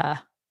loves her,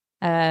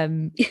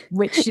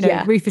 which, you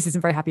know, Rufus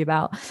isn't very happy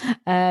about.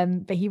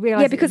 But he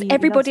realizes, because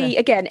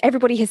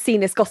everybody has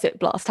seen this gossip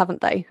blast, haven't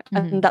they?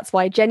 And that's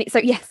why Jenny,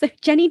 so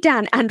Jenny,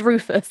 Dan and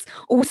Rufus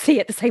all see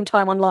it at the same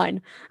time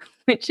online.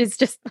 Which is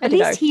just, at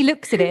least he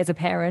looks at it as a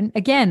parent.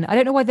 Again, I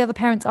don't know why the other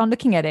parents aren't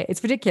looking at it.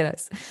 It's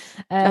ridiculous.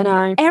 I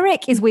know.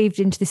 Eric is weaved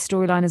into this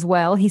storyline as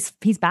well. He's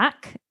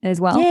back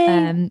as well.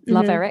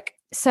 Love Eric.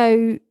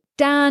 So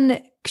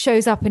Dan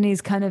shows up and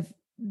is kind of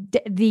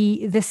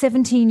the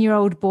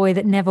 17-year-old boy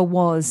that never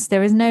was.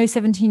 There is no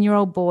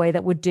 17-year-old boy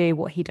that would do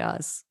what he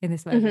does in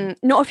this moment.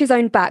 Not off his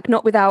own back,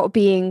 not without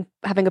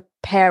having a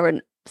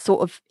parent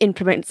sort of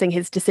influencing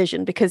his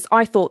decision, because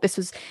I thought this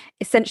was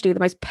essentially the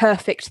most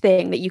perfect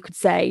thing that you could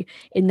say,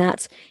 in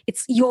that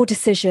it's your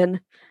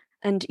decision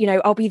and, you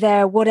know, I'll be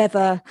there,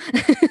 whatever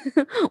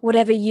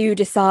you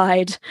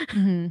decide.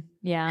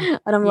 Yeah.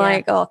 And I'm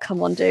like, oh,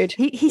 come on, dude.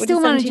 He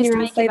still manages to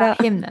make it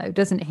about him though,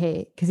 doesn't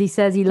he? Because he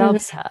says he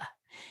loves her.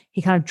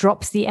 he kind of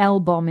drops the L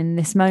bomb in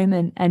this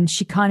moment, and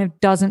she kind of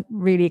doesn't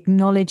really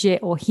acknowledge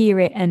it or hear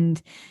it,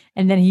 and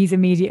then he's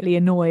immediately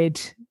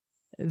annoyed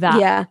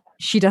that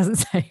she doesn't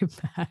say it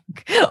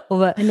back, or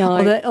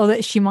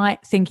that she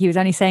might think he was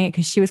only saying it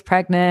because she was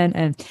pregnant,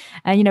 and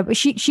but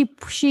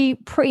she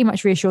pretty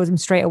much reassures him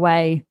straight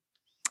away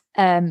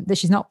that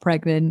she's not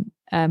pregnant.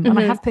 And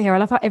I have put here, I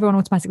love how everyone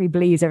automatically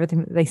believes everything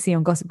that they see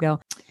on Gossip Girl.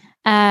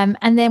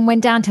 And then when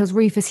Dan tells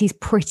Rufus, he's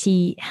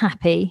pretty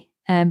happy.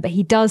 But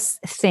he does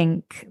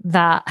think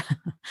that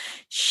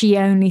she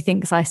only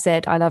thinks I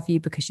said I love you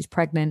because she's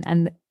pregnant.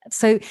 And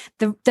so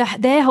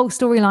their whole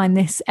storyline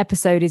this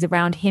episode is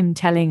around him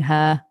telling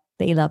her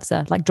that he loves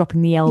her, like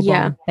dropping the L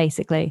bomb,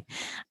 basically,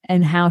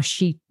 and how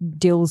she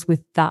deals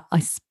with that, I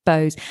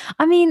suppose.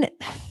 I mean,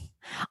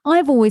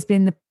 I've always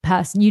been the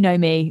person, you know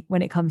me,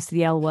 when it comes to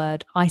the L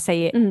word, I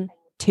say it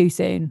too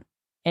soon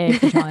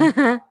every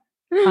time.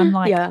 I'm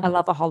like a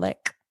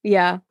loveaholic.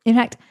 Yeah. In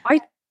fact,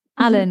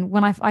 Alan,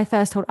 when I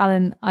first told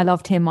Alan I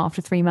loved him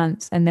after 3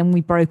 months, and then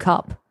we broke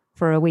up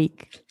for a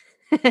week.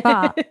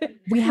 But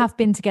we have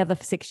been together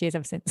for 6 years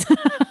ever since.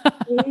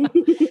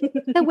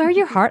 So wear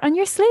your heart on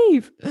your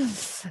sleeve.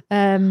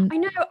 I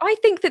know. I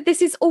think that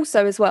this is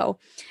also as well.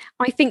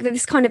 I think that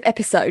this kind of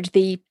episode,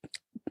 the,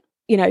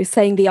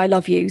 saying the I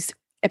love yous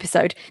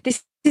episode,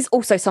 this is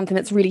also something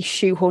that's really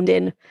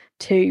shoehorned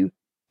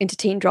into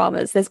teen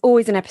dramas. There's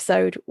always an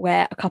episode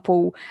where a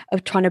couple are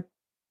trying to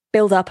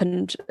build up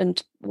and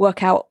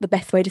work out the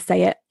best way to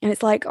say it, and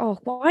it's like, oh,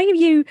 why are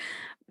you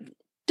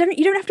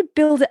don't have to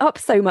build it up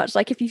so much.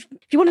 Like, if you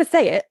want to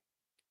say it,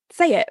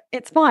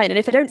 it's fine. And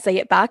if they don't say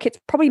it back, it's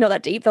probably not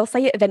that deep. They'll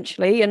say it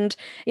eventually, and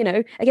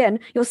again,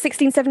 you're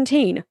 16,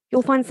 17,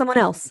 you'll find someone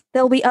else.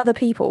 There'll be other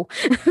people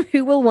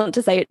who will want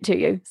to say it to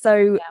you.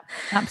 So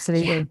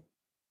absolutely,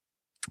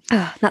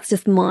 that's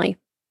just my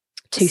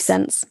 2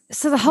 cents.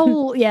 So the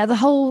whole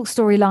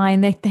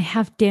storyline, they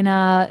have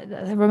dinner,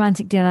 a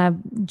romantic dinner.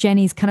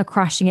 Jenny's kind of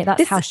crashing it.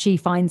 That's how she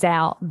finds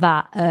out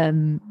that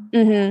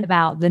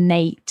about the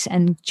Nate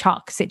and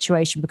Chuck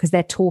situation, because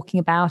they're talking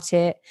about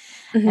it.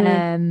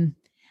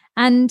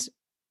 And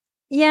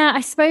yeah,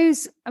 I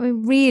suppose,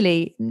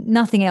 really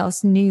nothing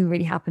else new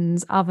really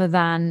happens other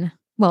than,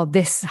 well,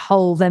 this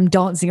whole them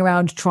dancing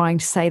around trying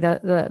to say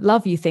the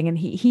love you thing, and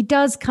he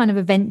does kind of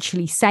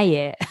eventually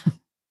say it.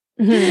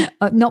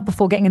 Not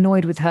before getting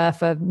annoyed with her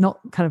for not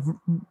kind of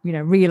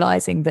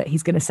realizing that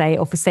he's going to say it,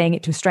 or for saying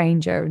it to a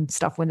stranger and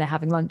stuff when they're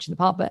having lunch in the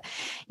park. But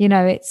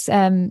it's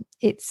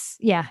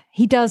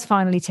he does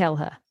finally tell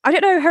her. I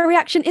don't know, her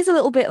reaction is a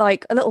little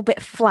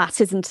bit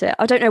flat, isn't it?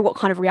 I don't know what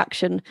kind of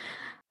reaction.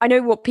 I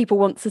know what people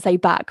want to say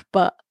back,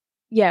 but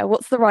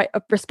what's the right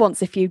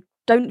response if you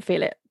don't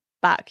feel it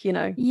back?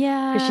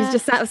 Because she's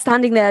just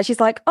standing there, she's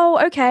like, oh,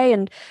 okay,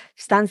 and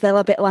stands there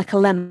a bit like a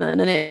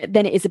lemon, and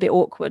then it is a bit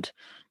awkward.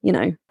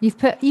 You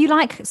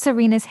like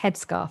Serena's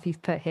headscarf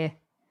you've put here.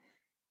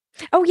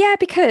 Oh yeah,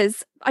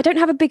 because I don't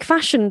have a big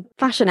fashion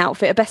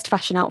outfit, a best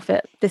fashion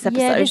outfit this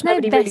episode. Yeah, there's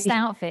no best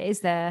outfit,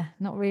 is there?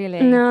 Not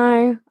really.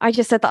 No, I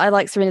just said that I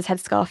like Serena's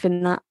headscarf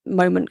in that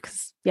moment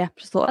because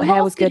just thought her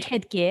hair was good.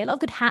 Headgear, a lot of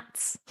good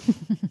hats.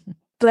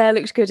 Blair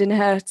looked good in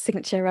her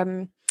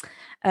signature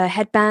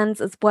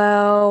headbands as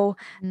well.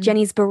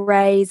 Jenny's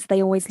berets,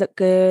 they always look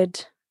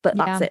good, but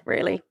that's it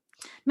really.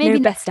 Maybe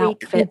no next best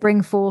week outfit. we'll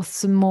bring forth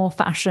some more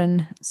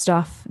fashion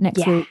stuff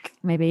next week.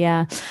 Maybe,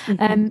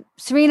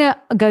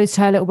 Serena goes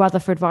to her little brother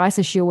for advice,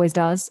 as she always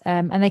does.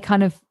 And they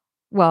kind of,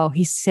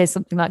 he says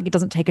something like, it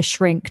doesn't take a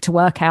shrink to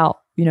work out,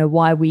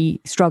 why we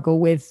struggle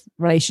with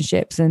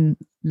relationships and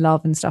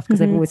love and stuff, because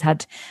they've always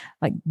had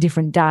like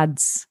different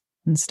dads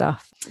and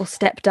stuff. Or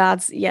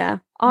stepdads,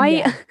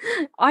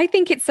 I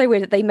think it's so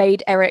weird that they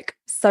made Eric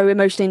so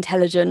emotionally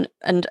intelligent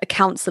and a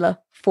counsellor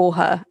for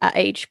her at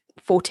age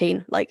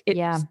 14. Like, it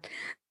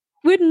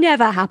would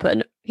never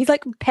happen. He's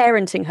like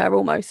parenting her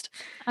almost.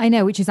 I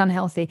know, which is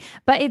unhealthy,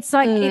 but it's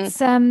like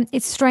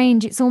it's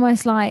strange. It's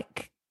almost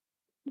like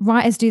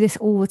writers do this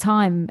all the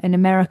time in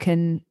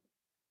American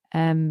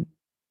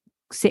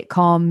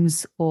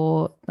sitcoms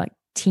or like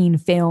teen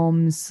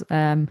films,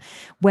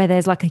 where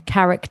there's like a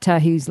character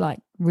who's like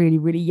really,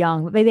 really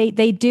young.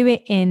 They do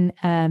it in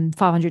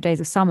 500 Days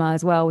of Summer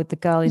as well, with the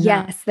girl in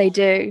that. Yes, they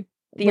do.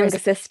 The younger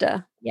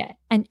sister. Yeah.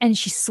 And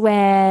she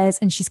swears,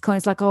 and she's kind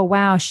of like, oh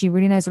wow, she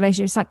really knows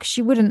relationships. It's like,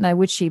 she wouldn't know,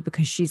 would she?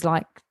 Because she's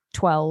like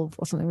 12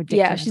 or something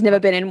ridiculous. Yeah, she's never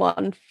been in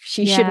one.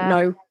 She shouldn't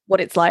know what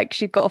it's like.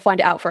 She's got to find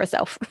it out for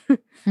herself.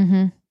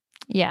 They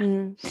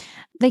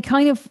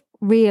kind of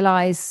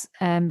realize,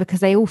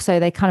 because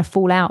they kind of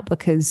fall out,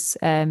 because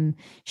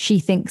she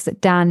thinks that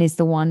Dan is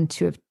the one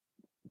to have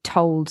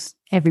told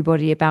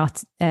everybody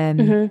about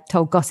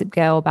told Gossip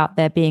Girl about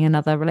there being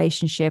another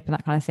relationship and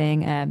that kind of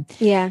thing.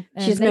 She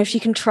doesn't know if she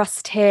can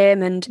trust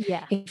him, and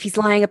if he's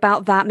lying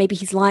about that, maybe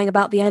he's lying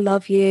about the I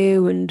love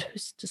you, and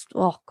it's just,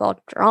 oh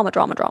god, drama.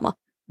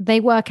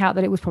 They work out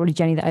that it was probably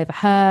Jenny that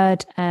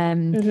overheard,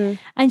 and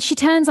she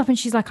turns up and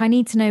she's like, I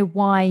need to know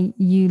why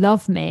you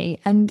love me,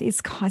 and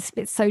it's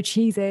so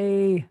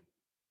cheesy.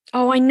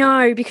 Oh, I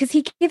know, because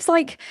he gives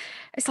like,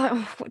 it's like,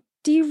 oh,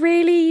 do you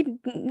really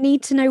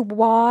need to know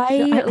why?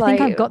 I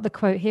think I've got the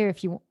quote here.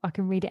 If you want, I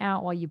can read it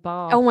out while you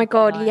barf. Oh my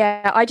God, like.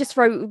 yeah. I just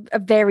wrote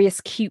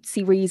various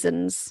cutesy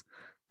reasons.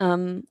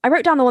 I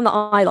wrote down the one that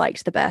I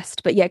liked the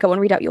best, but yeah, go on,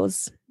 read out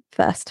yours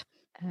first.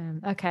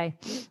 Okay.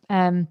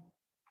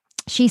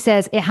 She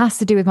says, it has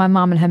to do with my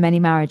mom and her many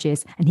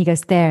marriages. And he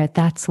goes, there,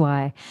 that's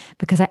why.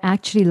 Because I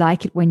actually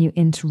like it when you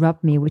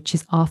interrupt me, which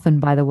is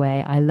often, by the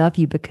way. I love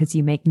you because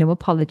you make no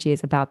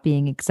apologies about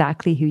being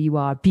exactly who you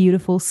are.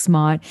 Beautiful,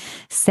 smart,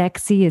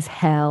 sexy as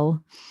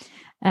hell.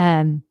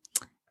 Then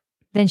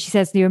she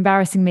says, you're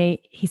embarrassing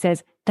me. He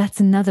says, that's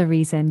another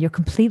reason. You're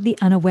completely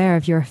unaware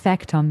of your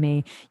effect on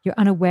me. You're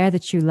unaware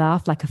that you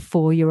laugh like a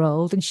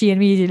 4-year-old. And she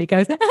immediately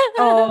goes,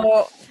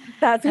 oh,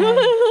 that's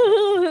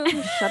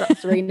shut up,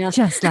 Serena.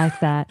 Just like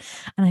that.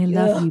 And I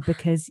love you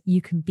because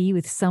you can be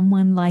with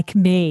someone like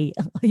me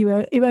who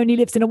only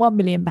lives in a £1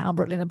 million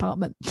Brooklyn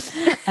apartment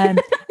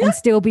and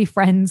still be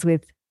friends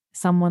with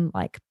someone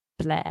like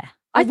Blair.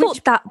 I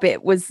thought that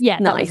bit was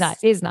nice.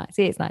 It is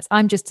nice.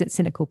 I'm just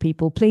cynical,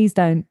 people. Please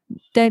don't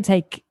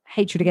take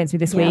hatred against me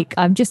this week.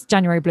 I'm just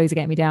January blues are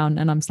getting me down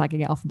and I'm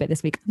slagging it off a bit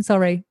this week. I'm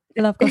sorry.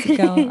 I love Gossip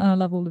Girl and I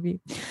love all of you.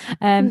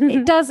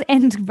 It does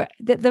end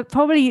the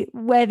probably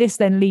where this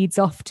then leads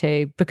off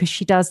to, because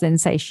she does then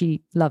say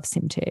she loves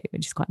him too,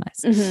 which is quite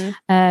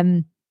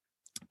nice.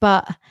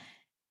 But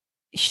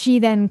she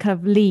then kind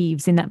of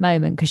leaves in that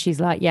moment because she's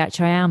like, yeah,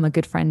 actually, I am a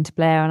good friend to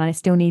Blair and I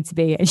still need to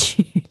be. And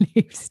she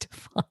leaves to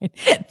find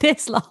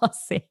this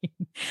last scene.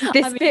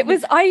 Bit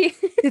was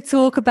to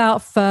talk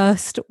about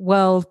first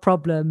world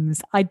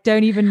problems. I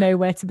don't even know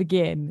where to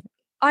begin.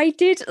 I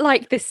did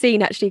like this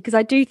scene actually because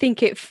I do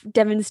think it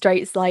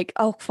demonstrates like,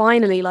 oh,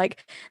 finally,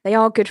 like they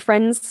are good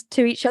friends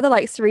to each other.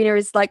 Like Serena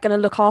is like going to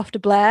look after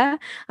Blair, and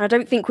I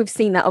don't think we've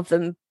seen that of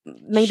them.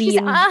 Maybe she's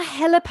a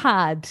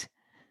helipad.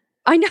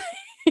 I know.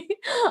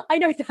 I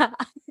know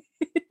that.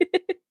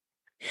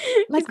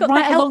 Like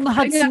right along the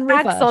Hudson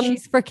River.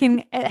 She's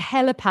freaking a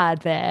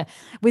helipad there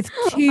with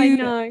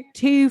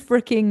two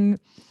freaking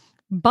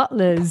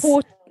butlers.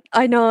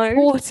 I know.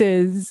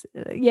 Porters,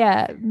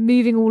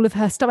 moving all of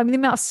her stuff. I mean, the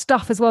amount of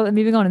stuff as well that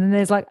moving on. And then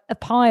there's like a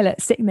pilot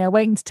sitting there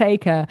waiting to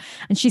take her.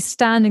 And she's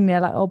standing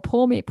there like, oh,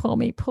 poor me.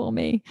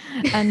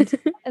 And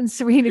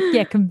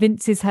Serena,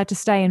 convinces her to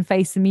stay and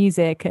face the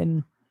music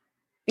and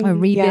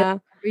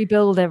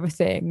rebuild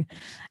everything.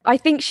 I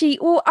think she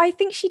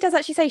does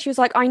actually say, she was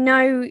like, I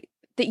know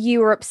that you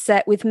were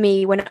upset with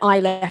me when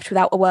I left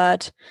without a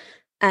word.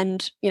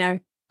 And, you know,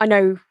 I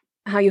know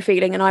how you're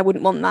feeling and I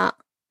wouldn't want that.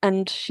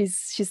 And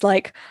she's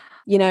like,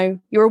 you know,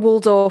 you're a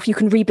Waldorf, you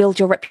can rebuild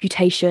your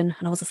reputation.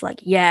 And I was just like,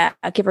 yeah,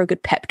 I'll give her a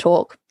good pep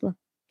talk.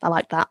 I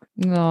like that.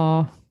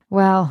 Oh,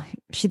 well,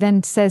 she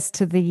then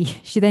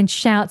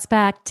shouts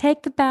back,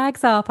 take the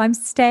bags off, I'm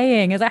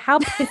staying. I was like, how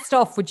pissed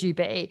off would you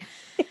be?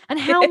 And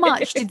how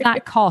much did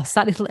that cost,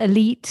 that little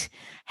elite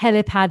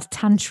helipad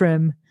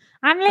tantrum?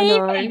 I'm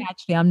leaving.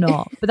 Actually, I'm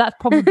not. But that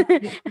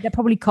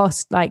probably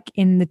cost like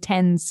in the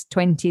 10s,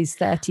 20s,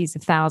 30s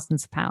of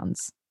thousands of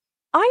pounds.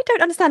 I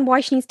don't understand why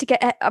she needs to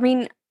get. I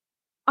mean,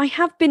 I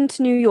have been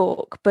to New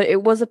York, but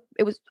it was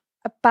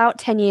about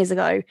 10 years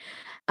ago,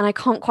 and I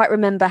can't quite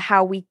remember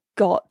how we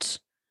got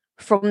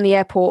from the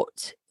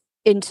airport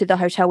into the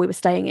hotel we were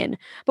staying in.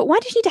 But why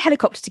did you need a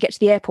helicopter to get to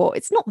the airport?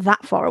 It's not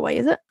that far away,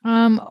 is it?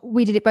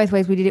 We did it both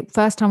ways. We did it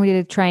first time we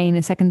did a train,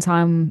 the second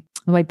time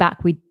on the way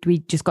back we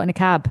just got in a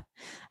cab.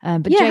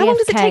 But JFK, how long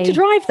does it take to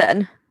drive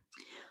then?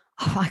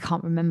 Oh, I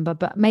can't remember,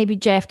 but maybe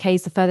JFK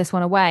is the furthest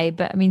one away.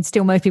 But I mean,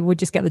 still, most people would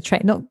just get the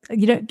train.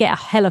 You don't get a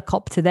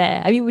helicopter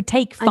there. I mean, it would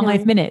take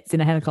 5 minutes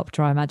in a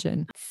helicopter, I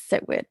imagine.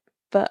 So weird,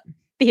 but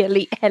the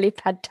elite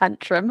helipad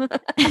tantrum. But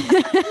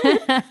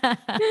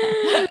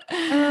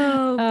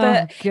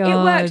it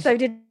worked though,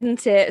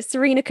 didn't it?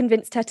 Serena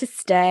convinced her to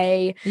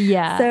stay.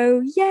 Yeah.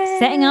 So yeah,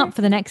 setting up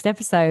for the next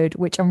episode,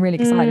 which I'm really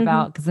excited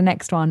about, because the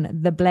next one,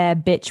 the Blair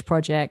Bitch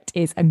Project,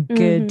 is a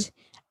good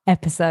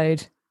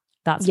episode.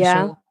 That's for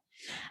sure.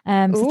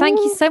 So thank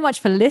you so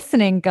much for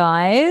listening,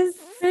 guys.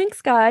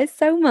 Thanks, guys,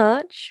 so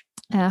much.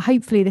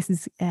 Hopefully this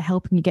is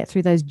helping you get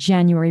through those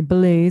January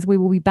blues. We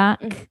will be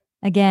back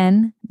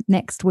again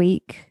next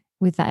week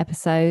with that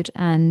episode.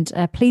 And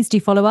please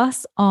do follow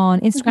us on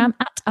Instagram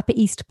at Upper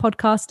East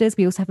Podcasters.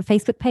 We also have a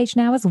Facebook page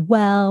now as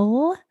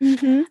well.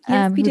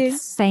 Yes, we do.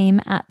 Same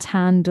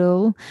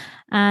 @handle.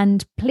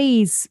 And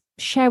please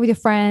share with your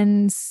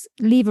friends,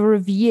 leave a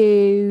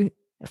review.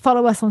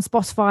 Follow us on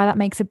Spotify. That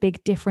makes a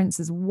big difference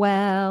as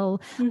well.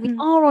 We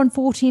are on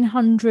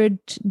 1,400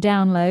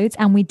 downloads,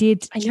 and we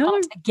did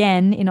chart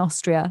again in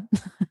Austria.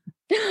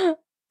 How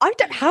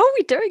are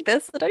we doing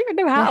this? I don't even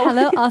know how. Well,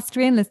 hello,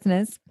 Austrian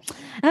listeners.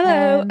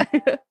 Hello.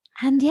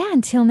 And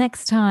until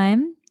next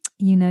time,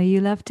 you know you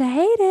love to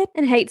hate it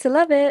and hate to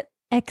love it.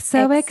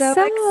 XOXO.